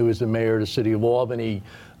Cornyn, who was the mayor of the city of Albany,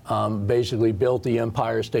 basically built the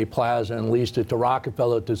Empire State Plaza and leased it to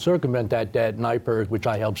Rockefeller to circumvent that debt, NYPIRG, which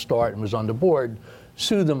I helped start and was on the board,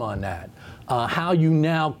 sued them on that. How you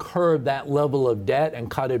now curb that level of debt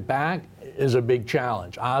and cut it back is a big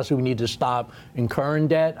challenge. Obviously, we need to stop incurring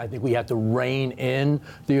debt. I think we have to rein in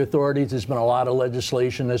the authorities. There's been a lot of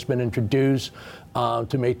legislation that's been introduced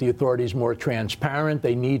to make the authorities more transparent.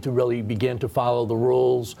 They need to really begin to follow the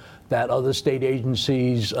rules that other state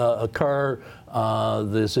agencies occur.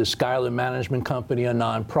 There's this Skyland Management Company, a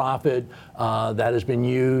nonprofit that has been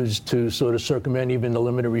used to sort of circumvent even the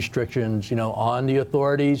limited restrictions, on the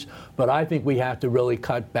authorities. But I think we have to really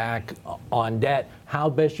cut back on debt. How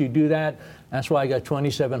best you do that? That's why I got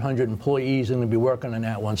 2,700 employees and going to be working on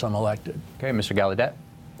that once I'm elected. Okay, Mr. Gallaudet.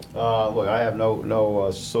 Look, I have no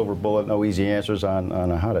silver bullet, no easy answers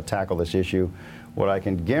on how to tackle this issue. What I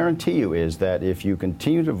can guarantee you is that if you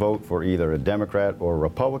continue to vote for either a Democrat or a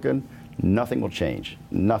Republican, nothing will change.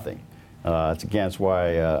 Nothing. It's against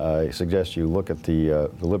why I suggest you look at the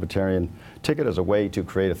Libertarian ticket as a way to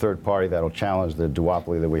create a third party that will challenge the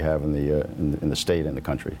duopoly that we have in the state and the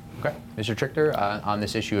country. Okay. Mr. Trichter, on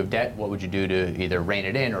this issue of debt, what would you do to either rein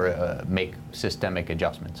it in or make systemic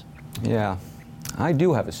adjustments? Yeah, I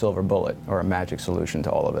do have a silver bullet or a magic solution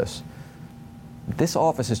to all of this. This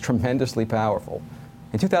office is tremendously powerful.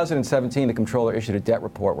 In 2017, the comptroller issued a debt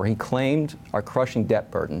report where he claimed our crushing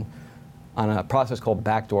debt burden on a process called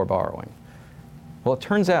backdoor borrowing. Well, it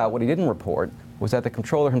turns out what he didn't report was that the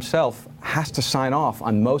comptroller himself has to sign off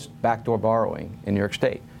on most backdoor borrowing in New York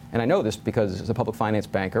State. And I know this because as a public finance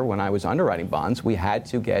banker, when I was underwriting bonds, we had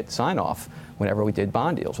to get sign-off whenever we did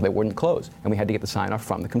bond deals, so they wouldn't close. And we had to get the sign-off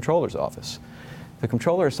from the comptroller's office. The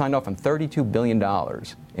comptroller has signed off on $32 billion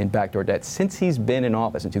in backdoor debt since he's been in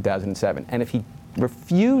office in 2007. And if he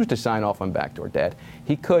refused to sign off on backdoor debt,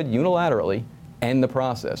 he could unilaterally end the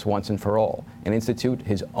process once and for all and institute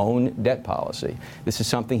his own debt policy. This is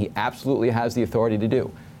something he absolutely has the authority to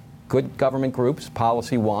do. Good government groups,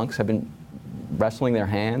 policy wonks, have been wrestling their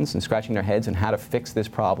hands and scratching their heads on how to fix this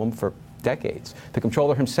problem for decades. The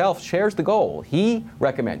comptroller himself shares the goal. He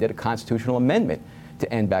recommended a constitutional amendment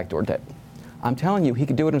to end backdoor debt. I'm telling you, he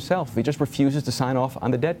could do it himself if he just refuses to sign off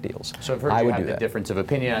on the debt deals. So I've heard you have the difference of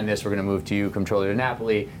opinion on this. We're going to move to you, Comptroller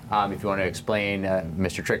DiNapoli. If you want to explain,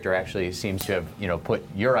 Mr. Trichter actually seems to have, put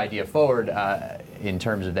your idea forward in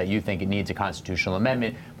terms of that you think it needs a constitutional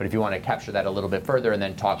amendment. But if you want to capture that a little bit further and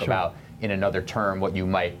then talk about in another term what you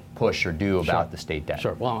might push or do about the state debt.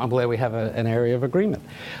 Sure. Well, I'm glad we have an area of agreement.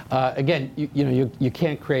 Again, you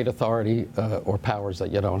can't create authority or powers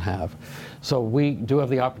that you don't have. So we do have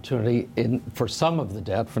the opportunity for some of the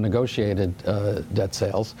debt, for negotiated debt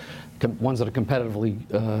sales, ones that are competitively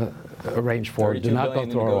arranged for, do not go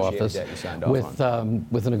through our office. With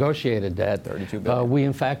the negotiated debt, we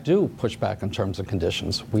in fact do push back on terms and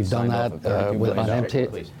conditions. We've done that with on MTA.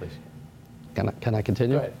 Please. Can I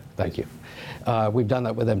continue? Go ahead. Thank you. We've done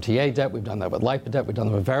that with MTA debt. We've done that with LIPA debt. We've done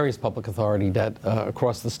that with various public authority debt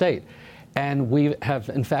across the state. And we have,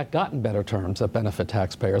 in fact, gotten better terms that benefit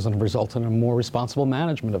taxpayers and have resulted in a more responsible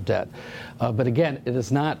management of debt. But again, it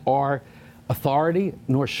is not our authority,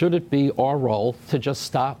 nor should it be our role to just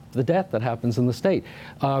stop the debt that happens in the state.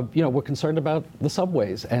 We're concerned about the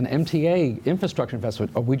subways and MTA infrastructure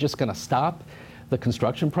investment. Are we just going to stop the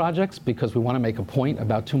construction projects because we want to make a point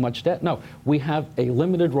about too much debt? No, we have a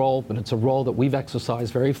limited role, but it's a role that we've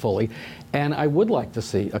exercised very fully. And I would like to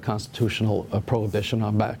see a constitutional prohibition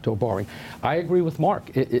on backdoor borrowing. I agree with Mark.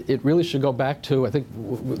 It really should go back to, I think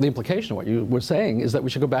the implication of what you were saying is that we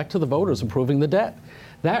should go back to the voters approving the debt.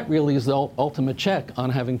 That really is the ultimate check on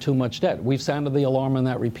having too much debt. We've sounded the alarm on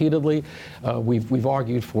that repeatedly. We've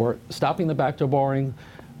argued for stopping the backdoor borrowing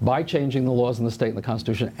by changing the laws in the state and the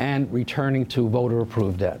Constitution and returning to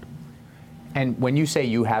voter-approved debt. And when you say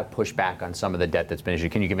you have pushed back on some of the debt that's been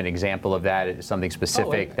issued, can you give an example of that, something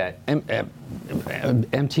specific that?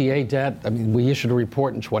 MTA debt, I mean, we issued a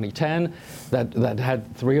report in 2010 that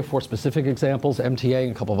had 3 or 4 specific examples, MTA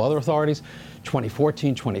and a couple of other authorities,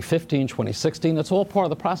 2014, 2015, 2016, it's all part of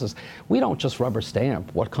the process. We don't just rubber stamp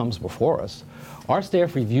what comes before us. Our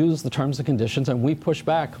staff reviews the terms and conditions, and we push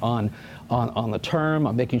back on the term,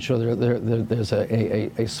 on making sure there's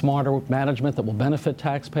a smarter management that will benefit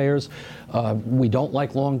taxpayers. We don't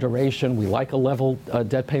like long duration. We like a level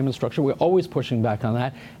debt payment structure. We're always pushing back on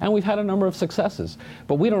that, and we've had a number of successes.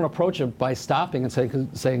 But we don't approach it by stopping and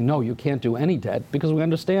saying, no, you can't do any debt, because we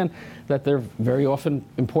understand that there are very often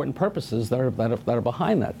important purposes that are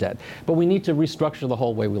behind that debt. But we need to restructure the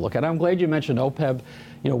whole way we look at it. I'm glad you mentioned OPEB.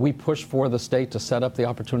 We push for the state to set up the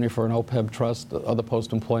opportunity for an OPEB trust, other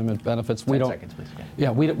post-employment benefits. 10 seconds, please.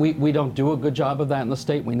 Yeah, we don't do a good job of that in the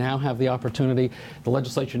state. We now have the opportunity. The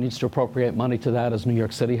legislature needs to appropriate money to that, as New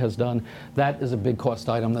York City has done. That is a big cost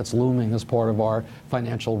item that's looming as part of our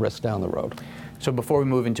financial risk down the road. So before we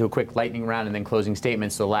move into a quick lightning round and then closing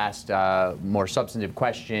statements, the last more substantive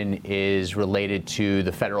question is related to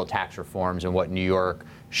the federal tax reforms and what New York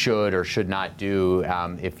should or should not do.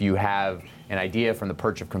 If you have an idea from the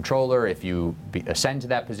perch of controller, if you ascend to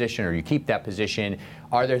that position or you keep that position,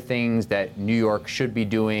 are there things that New York should be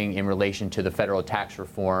doing in relation to the federal tax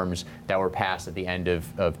reforms that were passed at the end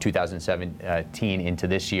of 2017 into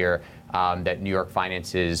this year that New York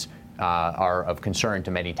finances are of concern to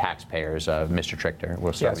many taxpayers? Mr. Trichter,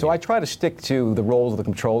 we'll start with you. I try to stick to the roles of the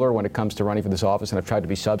controller when it comes to running for this office, and I've tried to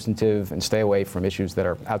be substantive and stay away from issues that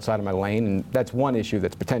are outside of my lane, and that's one issue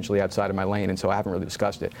that's potentially outside of my lane, and so I haven't really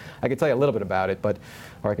discussed it. I can tell you a little bit about it,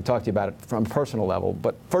 or I can talk to you about it from a personal level,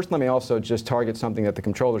 but first let me also just target something that the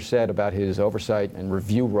controller said about his oversight and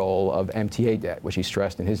review role of MTA debt, which he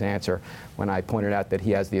stressed in his answer when I pointed out that he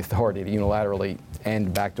has the authority to unilaterally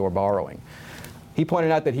end backdoor borrowing. He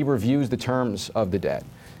pointed out that he reviews the terms of the debt.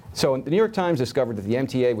 So the New York Times discovered that the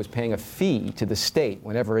MTA was paying a fee to the state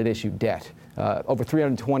whenever it issued debt. Over it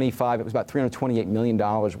was about $328 million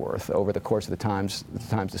worth over the course of the Times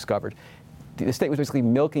discovered. The state was basically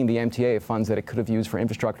milking the MTA of funds that it could have used for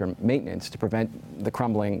infrastructure maintenance to prevent the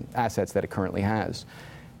crumbling assets that it currently has.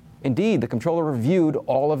 Indeed, the controller reviewed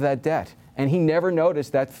all of that debt, and he never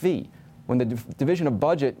noticed that fee. When the Division of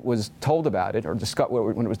Budget was told about it, or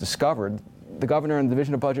when it was discovered, the governor and the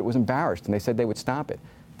Division of Budget was embarrassed, and they said they would stop it.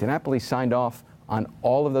 DiNapoli signed off on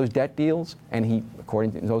all of those debt deals, and he,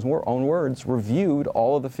 according to his own words, reviewed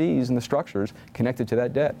all of the fees and the structures connected to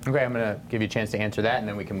that debt. Okay, I'm going to give you a chance to answer that, and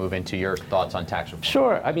then we can move into your thoughts on tax reform.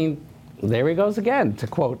 Sure. I mean, there he goes again, to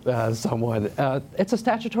quote someone. It's a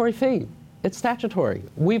statutory fee. It's statutory.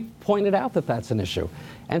 We've pointed out that that's an issue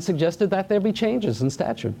and suggested that there be changes in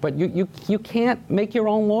statute. But you can't make your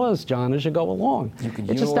own laws, John, as you go along. You could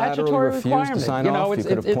it's a statutory requirement. To sign off. You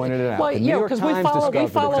could have pointed it out. Well, yeah, because we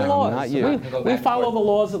follow laws. Not you. We follow the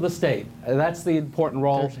laws of the state. That's the important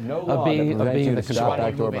role of being the controller. Why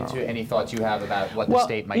don't you move into any thoughts you have about what the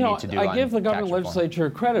state might need to do on tax reform? I give the government legislature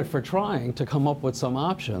credit for trying to come up with some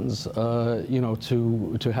options,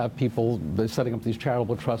 to have people setting up these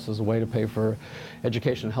charitable trusts as a way to pay for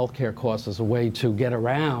education and health care costs, as a way to get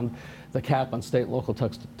around the cap on state and local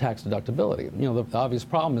tax deductibility. The obvious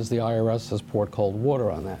problem is the IRS has poured cold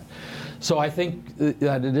water on that. So I think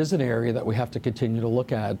that it is an area that we have to continue to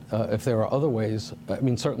look at if there are other ways. I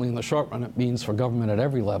mean, certainly in the short run, it means for government at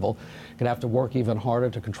every level could have to work even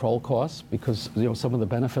harder to control costs, because some of the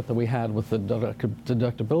benefit that we had with the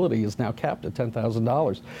deductibility is now capped at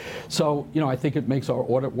 $10,000. So I think it makes our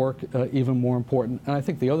audit work even more important. And I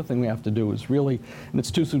think the other thing we have to do is really, and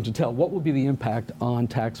it's too soon to tell, what will be the impact on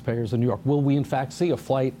taxpayers in New York? Will we in fact see a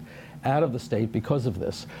flight out of the state because of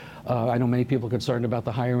this? I know many people are concerned about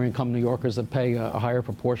the higher income New Yorkers that pay a higher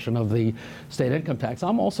proportion of the state income tax.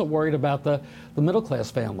 I'm also worried about the middle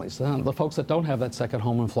class families, the folks that don't have that second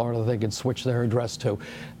home in Florida that they could switch their address to.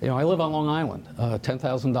 You know, I live on Long Island.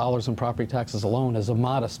 $10,000 in property taxes alone is a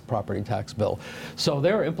modest property tax bill. So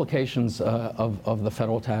there are implications of the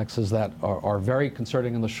federal taxes that are very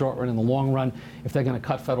concerning in the short run. In the long run, if they're going to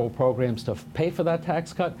cut federal programs to pay for that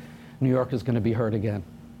tax cut, New York is going to be hurt again.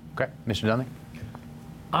 Okay, Mr. Dunley?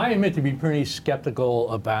 I admit to be pretty skeptical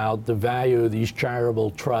about the value of these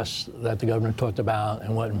charitable trusts that the governor talked about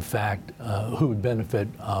and what, in fact, who would benefit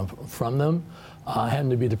from them. I happen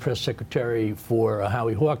to be the press secretary for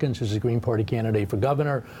Howie Hawkins, who's a Green Party candidate for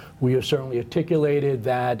governor. We have certainly articulated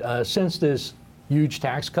that since this huge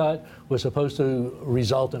tax cut was supposed to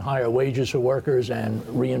result in higher wages for workers and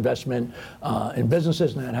reinvestment in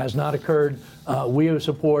businesses, and that has not occurred, we have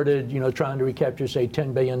supported, trying to recapture, say,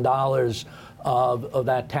 $10 billion of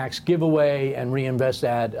that tax giveaway and reinvest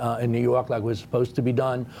that in New York like was supposed to be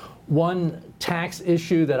done. One tax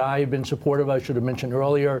issue that I have been supportive of, I should have mentioned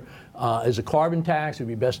earlier, is a carbon tax. It would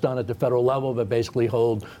be best done at the federal level, but basically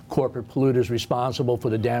hold corporate polluters responsible for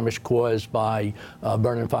the damage caused by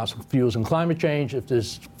burning fossil fuels and climate change. If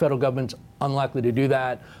this federal government's unlikely to do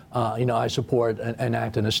that, I support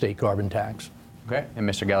enacting a state carbon tax. Okay, and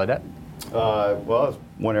Mr. Gallaudet? Well, that's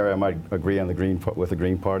one area I might agree on with the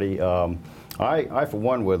Green Party. I, for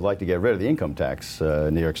one, would like to get rid of the income tax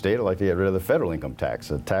in New York State. I'd like to get rid of the federal income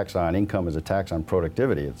tax. A tax on income is a tax on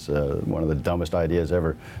productivity. It's one of the dumbest ideas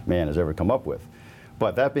man has ever come up with.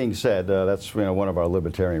 But that being said, that's one of our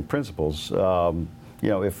libertarian principles.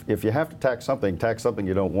 If you have to tax something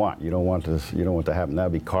you don't want. You don't want to happen.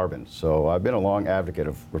 That would be carbon. So I've been a long advocate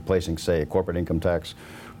of replacing, say, a corporate income tax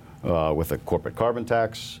with a corporate carbon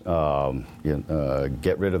tax,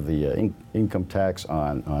 get rid of the income tax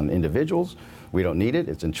on individuals. We don't need it.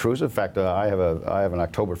 It's intrusive. In fact, I have an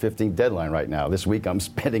October 15th deadline right now. This week I'm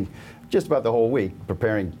spending just about the whole week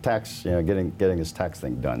preparing tax, getting this tax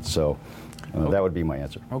thing done. So that would be my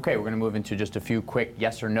answer. Okay, we're going to move into just a few quick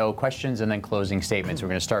yes or no questions and then closing statements. We're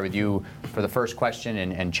going to start with you for the first question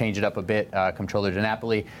and change it up a bit, Comptroller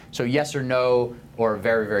DiNapoli. So yes or no, or a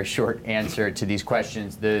very, very short answer to these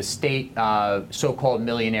questions. The state so-called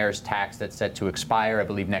millionaires tax that's set to expire, I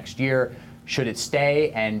believe, next year, should it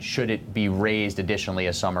stay and should it be raised additionally,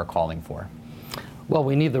 as some are calling for? Well,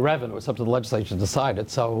 we need the revenue. It's up to the legislature to decide it.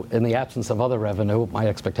 So in the absence of other revenue, my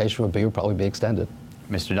expectation would probably be extended.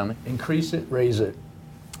 Mr. Dunley? Increase it, raise it.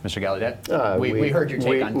 Mr. Gallaudet? We heard your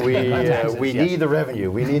take on taxes. We need the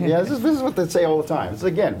revenue. We need. This is what they say all the time. This is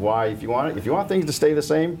again why if you want things to stay the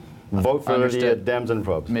same, vote for the Dems and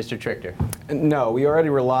Probs. Mr. Trichter? No, we already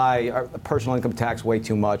rely on personal income tax way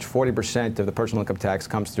too much. 40% of the personal income tax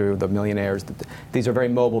comes through the millionaires. These are very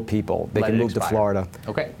mobile people. They can move to Florida.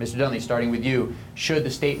 Okay, Mr. Dunley, starting with you, should the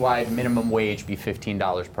statewide minimum wage be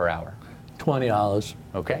 $15 per hour? $20.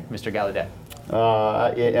 Okay, Mr. Gallaudet?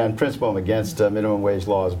 In principle, I'm against minimum wage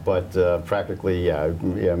laws, but practically,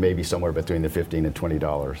 maybe somewhere between the $15 and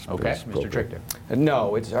 $20. Okay, Mr. Trichter?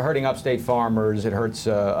 No, it's hurting upstate farmers. It hurts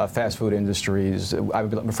fast food industries.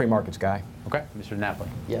 I'm a free markets guy. Okay, Mr. DiNapoli?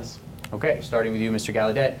 Yes. Okay, starting with you, Mr.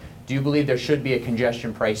 Gallaudet. Do you believe there should be a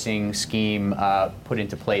congestion pricing scheme put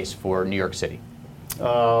into place for New York City?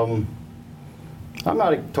 I'm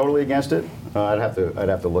not totally against it. I'd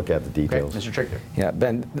have to look at the details. Okay, Mr. Trichter? Yeah,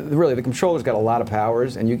 Ben, really, the comptroller's got a lot of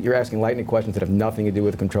powers, and you're asking lightning questions that have nothing to do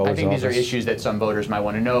with the comptroller's I think office. these are issues that some voters might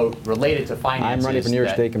want to know related to finances. I'm running for New York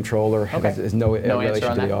State Comptroller. Okay. There's no relation answer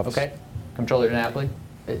on to the that? office. Okay. Comptroller DiNapoli?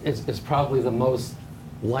 It's probably the most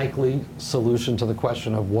likely solution to the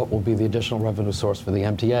question of what will be the additional revenue source for the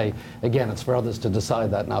MTA. Again, it's for others to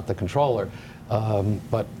decide that, not the controller.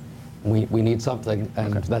 But we need something,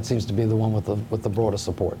 and that seems to be the one with the broadest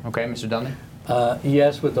support. Okay, Mr. Dunley?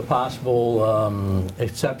 Yes, with the possible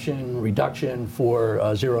exception, reduction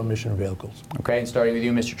for zero-emission vehicles. Okay, and starting with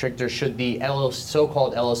you, Mr. Trichter, should the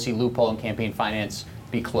so-called LLC loophole in campaign finance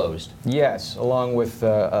be closed? Yes, along with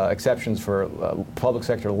exceptions for public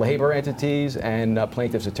sector labor entities and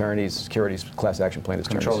plaintiffs' attorneys, securities class action plaintiffs'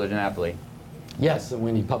 attorneys. Controller DiNapoli? Yes, and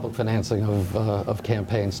we need public financing of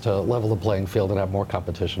campaigns to level the playing field and have more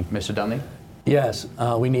competition. Mr. Dunley? Yes,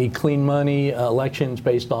 we need clean money elections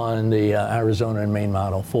based on the Arizona and Maine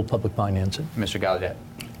model, full public financing. Mr. Gallaudet?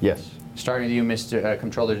 Yes. Starting with you, Mr.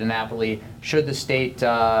 Comptroller DiNapoli, should the state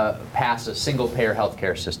pass a single-payer health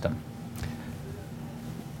care system?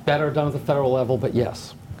 Better done at the federal level, but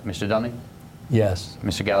yes. Mr. Dunley? Yes.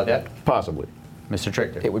 Mr. Gallaudet? Possibly. Mr.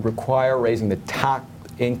 Trichter? It would require raising the top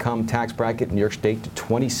income tax bracket in New York State to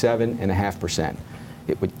 27.5%.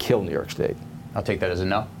 It would kill New York State. I'll take that as a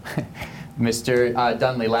no. Mr.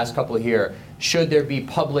 Dunley, last couple here. Should there be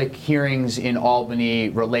public hearings in Albany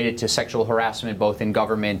related to sexual harassment, both in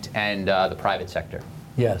government and the private sector?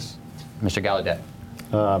 Yes. Mr. Gallaudet.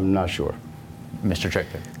 I'm not sure. Mr.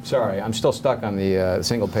 Trichter. Sorry, I'm still stuck on the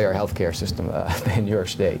single-payer health care system in New York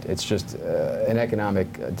State. It's just an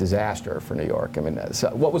economic disaster for New York. I mean, so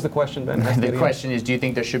what was the question, Ben? The question is, do you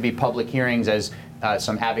think there should be public hearings, as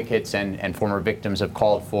some advocates and former victims have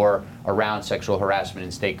called for, around sexual harassment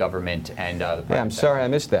in state government and the private Yeah, I'm sorry I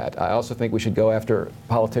missed that. I also think we should go after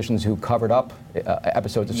politicians who covered up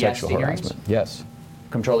episodes of Yes sexual to hearings? harassment. Yes.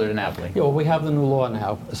 Comptroller DiNapoli. Yeah, well, we have the new law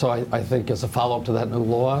now, so I think as a follow-up to that new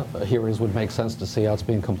law, hearings would make sense to see how it's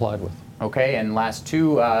being complied with. Okay, and last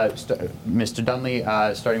two, Mr.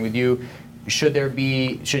 Dunley, starting with you. Should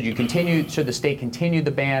the state continue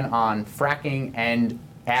the ban on fracking and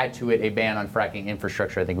add to it a ban on fracking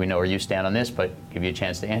infrastructure? I think we know where you stand on this, but give you a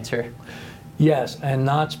chance to answer. Yes, and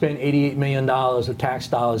not spend $88 million of tax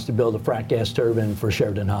dollars to build a frac gas turbine for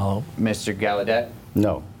Sheridan Hollow. Mr. Gallaudet.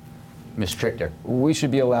 No. Mr. Trichter. We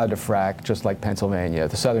should be allowed to frack just like Pennsylvania.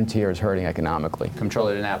 The southern tier is hurting economically.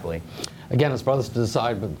 Comptroller DiNapoli. Again, it's for others to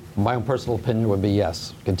decide, but my own personal opinion would be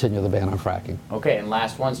yes, continue the ban on fracking. Okay, and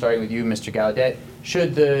last one, starting with you, Mr. Gallaudet.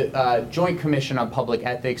 Should the Joint Commission on Public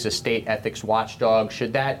Ethics, a state ethics watchdog,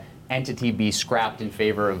 should that entity be scrapped in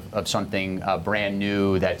favor of something brand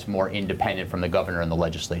new that's more independent from the governor and the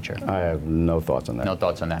legislature? I have no thoughts on that. No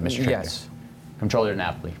thoughts on that, Mr. Trichter? Yes. Comptroller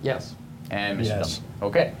DiNapoli. Yes. And Mr. Yes. Dunley.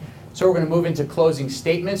 Okay. So we're going to move into closing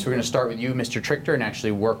statements. We're going to start with you, Mr. Trichter, and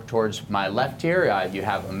actually work towards my left here. You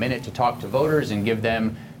have a minute to talk to voters and give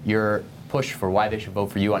them your push for why they should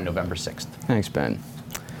vote for you on November 6th. Thanks, Ben.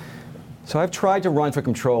 So I've tried to run for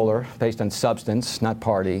comptroller based on substance, not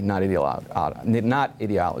party, not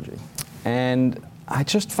ideology. And I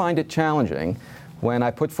just find it challenging when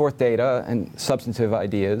I put forth data and substantive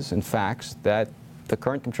ideas and facts that the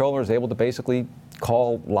current comptroller is able to basically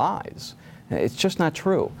call lies. It's just not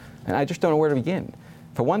true. And I just don't know where to begin.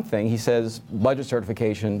 For one thing, he says budget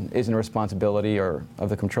certification isn't a responsibility of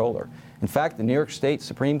the comptroller. In fact, the New York State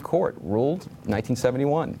Supreme Court ruled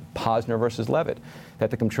 1971, Posner versus Levitt,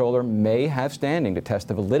 that the comptroller may have standing to test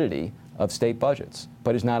the validity of state budgets,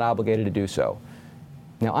 but is not obligated to do so.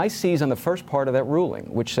 Now, I seize on the first part of that ruling,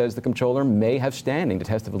 which says the comptroller may have standing to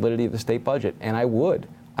test the validity of the state budget, and I would.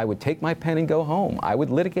 I would take my pen and go home. I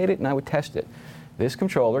would litigate it and I would test it. This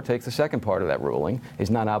comptroller takes the second part of that ruling,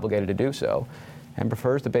 is not obligated to do so, and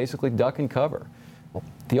prefers to basically duck and cover.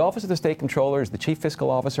 The Office of the State Comptroller is the chief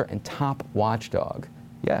fiscal officer and top watchdog.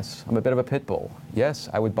 Yes, I'm a bit of a pit bull. Yes,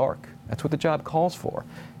 I would bark. That's what the job calls for.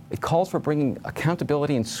 It calls for bringing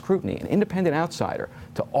accountability and scrutiny, an independent outsider,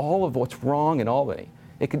 to all of what's wrong in Albany.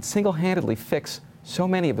 It could single-handedly fix so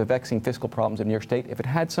many of the vexing fiscal problems of New York State if it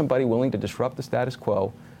had somebody willing to disrupt the status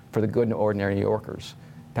quo for the good and ordinary New Yorkers.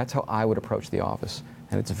 That's how I would approach the office,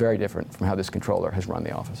 and it's very different from how this comptroller has run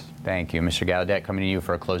the office. Thank you. Mr. Gallaudet, coming to you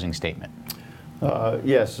for a closing statement.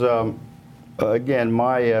 Yes. Again,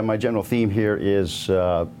 my general theme here is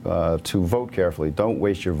to vote carefully. Don't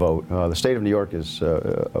waste your vote. The state of New York is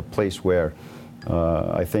a place where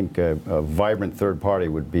I think a vibrant third party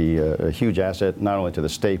would be a huge asset, not only to the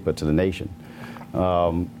state, but to the nation.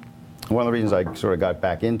 One of the reasons I sort of got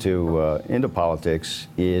back into politics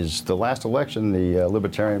is the last election, the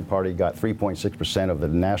Libertarian Party got 3.6% of the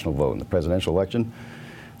national vote in the presidential election.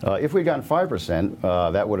 If we'd gotten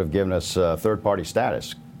 5%, that would have given us third-party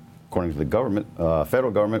status. According to the government,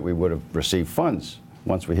 federal government, we would have received funds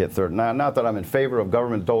once we hit third. Now, not that I'm in favor of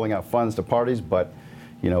government doling out funds to parties, but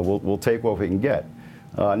we'll take what we can get.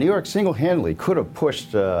 New York single-handedly could have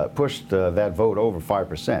pushed that vote over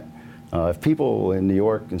 5%. If people in New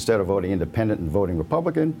York, instead of voting independent and voting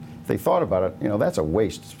Republican, if they thought about it, that's a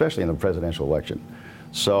waste, especially in the presidential election.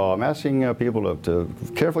 So I'm asking people to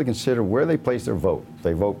carefully consider where they place their vote. If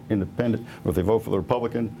they vote independent, or if they vote for the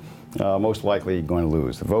Republican, most likely going to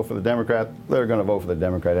lose. If they vote for the Democrat, they're going to vote for the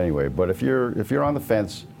Democrat anyway. But if you're on the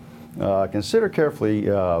fence, consider carefully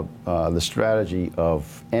the strategy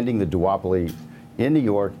of ending the duopoly in New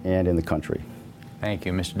York and in the country. Thank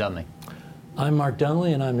you. Mr. Dunley. I'm Mark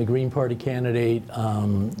Dunley, and I'm the Green Party candidate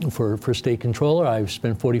for state controller. I've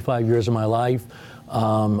spent 45 years of my life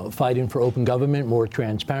fighting for open government, more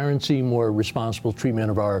transparency, more responsible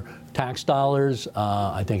treatment of our tax dollars.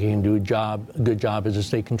 I think I can do a good job as a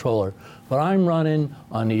state controller. But I'm running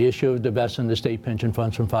on the issue of divesting the state pension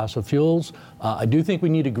funds from fossil fuels. I do think we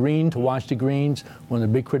need a Green to watch the Greens. One of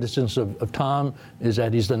the big criticisms of Tom is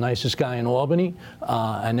that he's the nicest guy in Albany,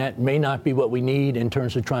 and that may not be what we need in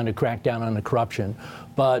terms of trying to crack down on the corruption.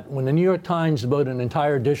 But when the New York Times devoted an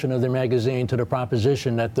entire edition of their magazine to the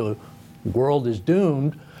proposition that the world is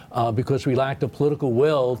doomed, because we lack the political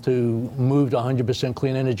will to move to 100%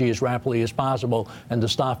 clean energy as rapidly as possible and to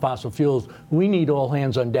stop fossil fuels. We need all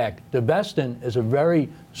hands on deck. Divesting is a very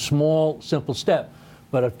small, simple step.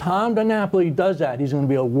 But if Tom DiNapoli does that, he's going to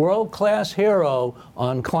be a world-class hero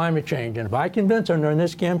on climate change. And if I convince him during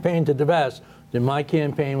this campaign to divest, then my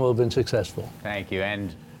campaign will have been successul. Thank you.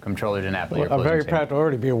 And Controller DiNapoli. I'm very proud to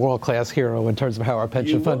already be a world-class hero in terms of how our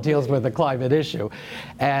pension fund deals with the climate issue.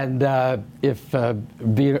 And if a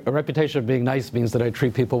reputation of being nice means that I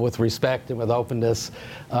treat people with respect and with openness,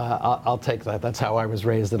 I'll take that. That's how I was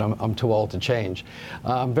raised, and I'm too old to change.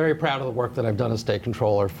 I'm very proud of the work that I've done as state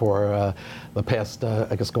controller for the past,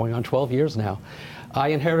 I guess, going on 12 years now. I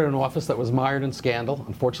inherited an office that was mired in scandal.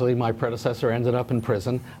 Unfortunately, my predecessor ended up in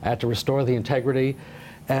prison. I had to restore the integrity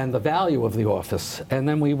and the value of the office. And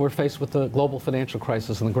then we were faced with the global financial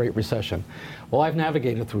crisis and the Great Recession. Well, I've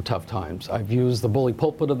navigated through tough times. I've used the bully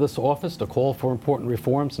pulpit of this office to call for important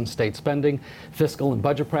reforms in state spending, fiscal and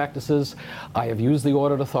budget practices. I have used the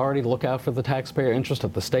audit authority to look out for the taxpayer interest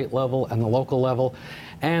at the state level and the local level.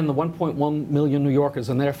 And the 1.1 million New Yorkers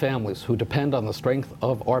and their families who depend on the strength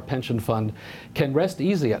of our pension fund can rest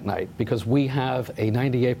easy at night because we have a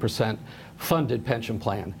 98% funded pension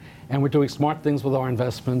plan. And we're doing smart things with our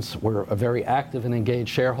investments. We're a very active and engaged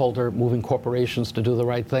shareholder, moving corporations to do the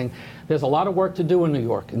right thing. There's a lot of work to do in New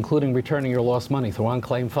York, including returning your lost money through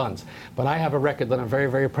unclaimed funds. But I have a record that I'm very,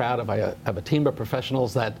 very proud of. I have a team of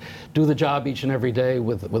professionals that do the job each and every day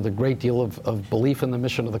with a great deal of belief in the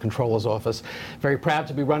mission of the Comptroller's Office. Very proud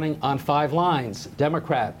to be running on 5 lines: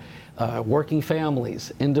 Democrat, working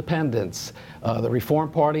families, independents, the Reform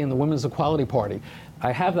Party, and the Women's Equality Party.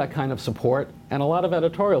 I have that kind of support and a lot of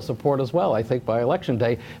editorial support as well, I think, by Election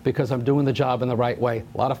Day, because I'm doing the job in the right way.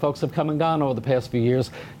 A lot of folks have come and gone over the past few years.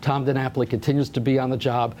 Tom DiNapoli continues to be on the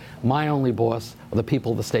job. My only boss are the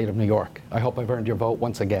people of the state of New York. I hope I've earned your vote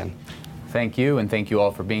once again. Thank you, and thank you all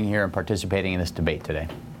for being here and participating in this debate today.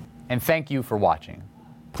 And thank you for watching.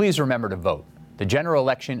 Please remember to vote. The general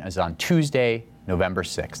election is on Tuesday, November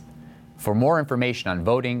 6th. For more information on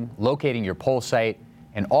voting, locating your poll site,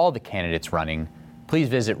 and all the candidates running, please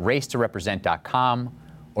visit racetorepresent.com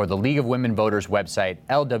or the League of Women Voters website,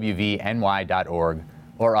 lwvny.org,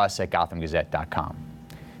 or us at gothamgazette.com.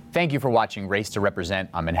 Thank you for watching Race to Represent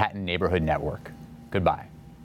on Manhattan Neighborhood Network. Goodbye.